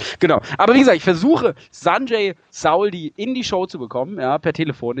richtig lustig. Genau. Aber wie gesagt, ich versuche, Sanjay Sauldi in die Show zu bekommen, ja, per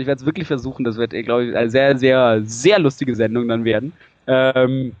Telefon. Ich werde es wirklich versuchen. Das wird, glaube ich, eine sehr, sehr, sehr lustige Sendung dann werden.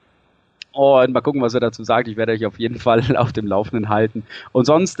 Und mal gucken, was er dazu sagt. Ich werde euch auf jeden Fall auf dem Laufenden halten. Und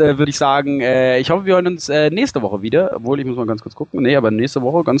sonst würde ich sagen, ich hoffe, wir hören uns nächste Woche wieder. Obwohl, ich muss mal ganz kurz gucken. Nee, aber nächste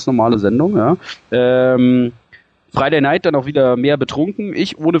Woche ganz normale Sendung. Ja. Friday Night dann auch wieder mehr betrunken.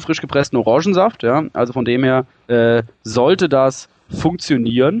 Ich ohne frisch gepressten Orangensaft. Ja. Also von dem her sollte das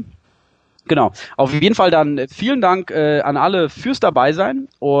funktionieren. Genau. Auf jeden Fall dann vielen Dank an alle fürs Dabeisein.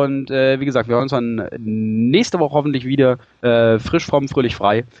 Und wie gesagt, wir hören uns dann nächste Woche hoffentlich wieder frisch, fromm, fröhlich,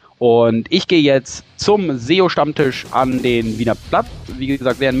 frei. Und ich gehe jetzt zum SEO-Stammtisch an den Wiener Platz. Wie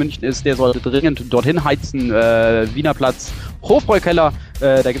gesagt, wer in München ist, der sollte dringend dorthin heizen. Wiener Platz, Hofbräukeller.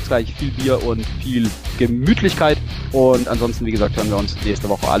 Da gibt es gleich viel Bier und viel Gemütlichkeit. Und ansonsten, wie gesagt, hören wir uns nächste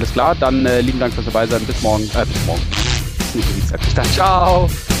Woche. Alles klar, dann lieben Dank fürs Dabeisein. Bis morgen. Bis morgen. Bis dann. Ciao.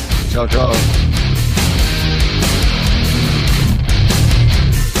 Ciao, ciao.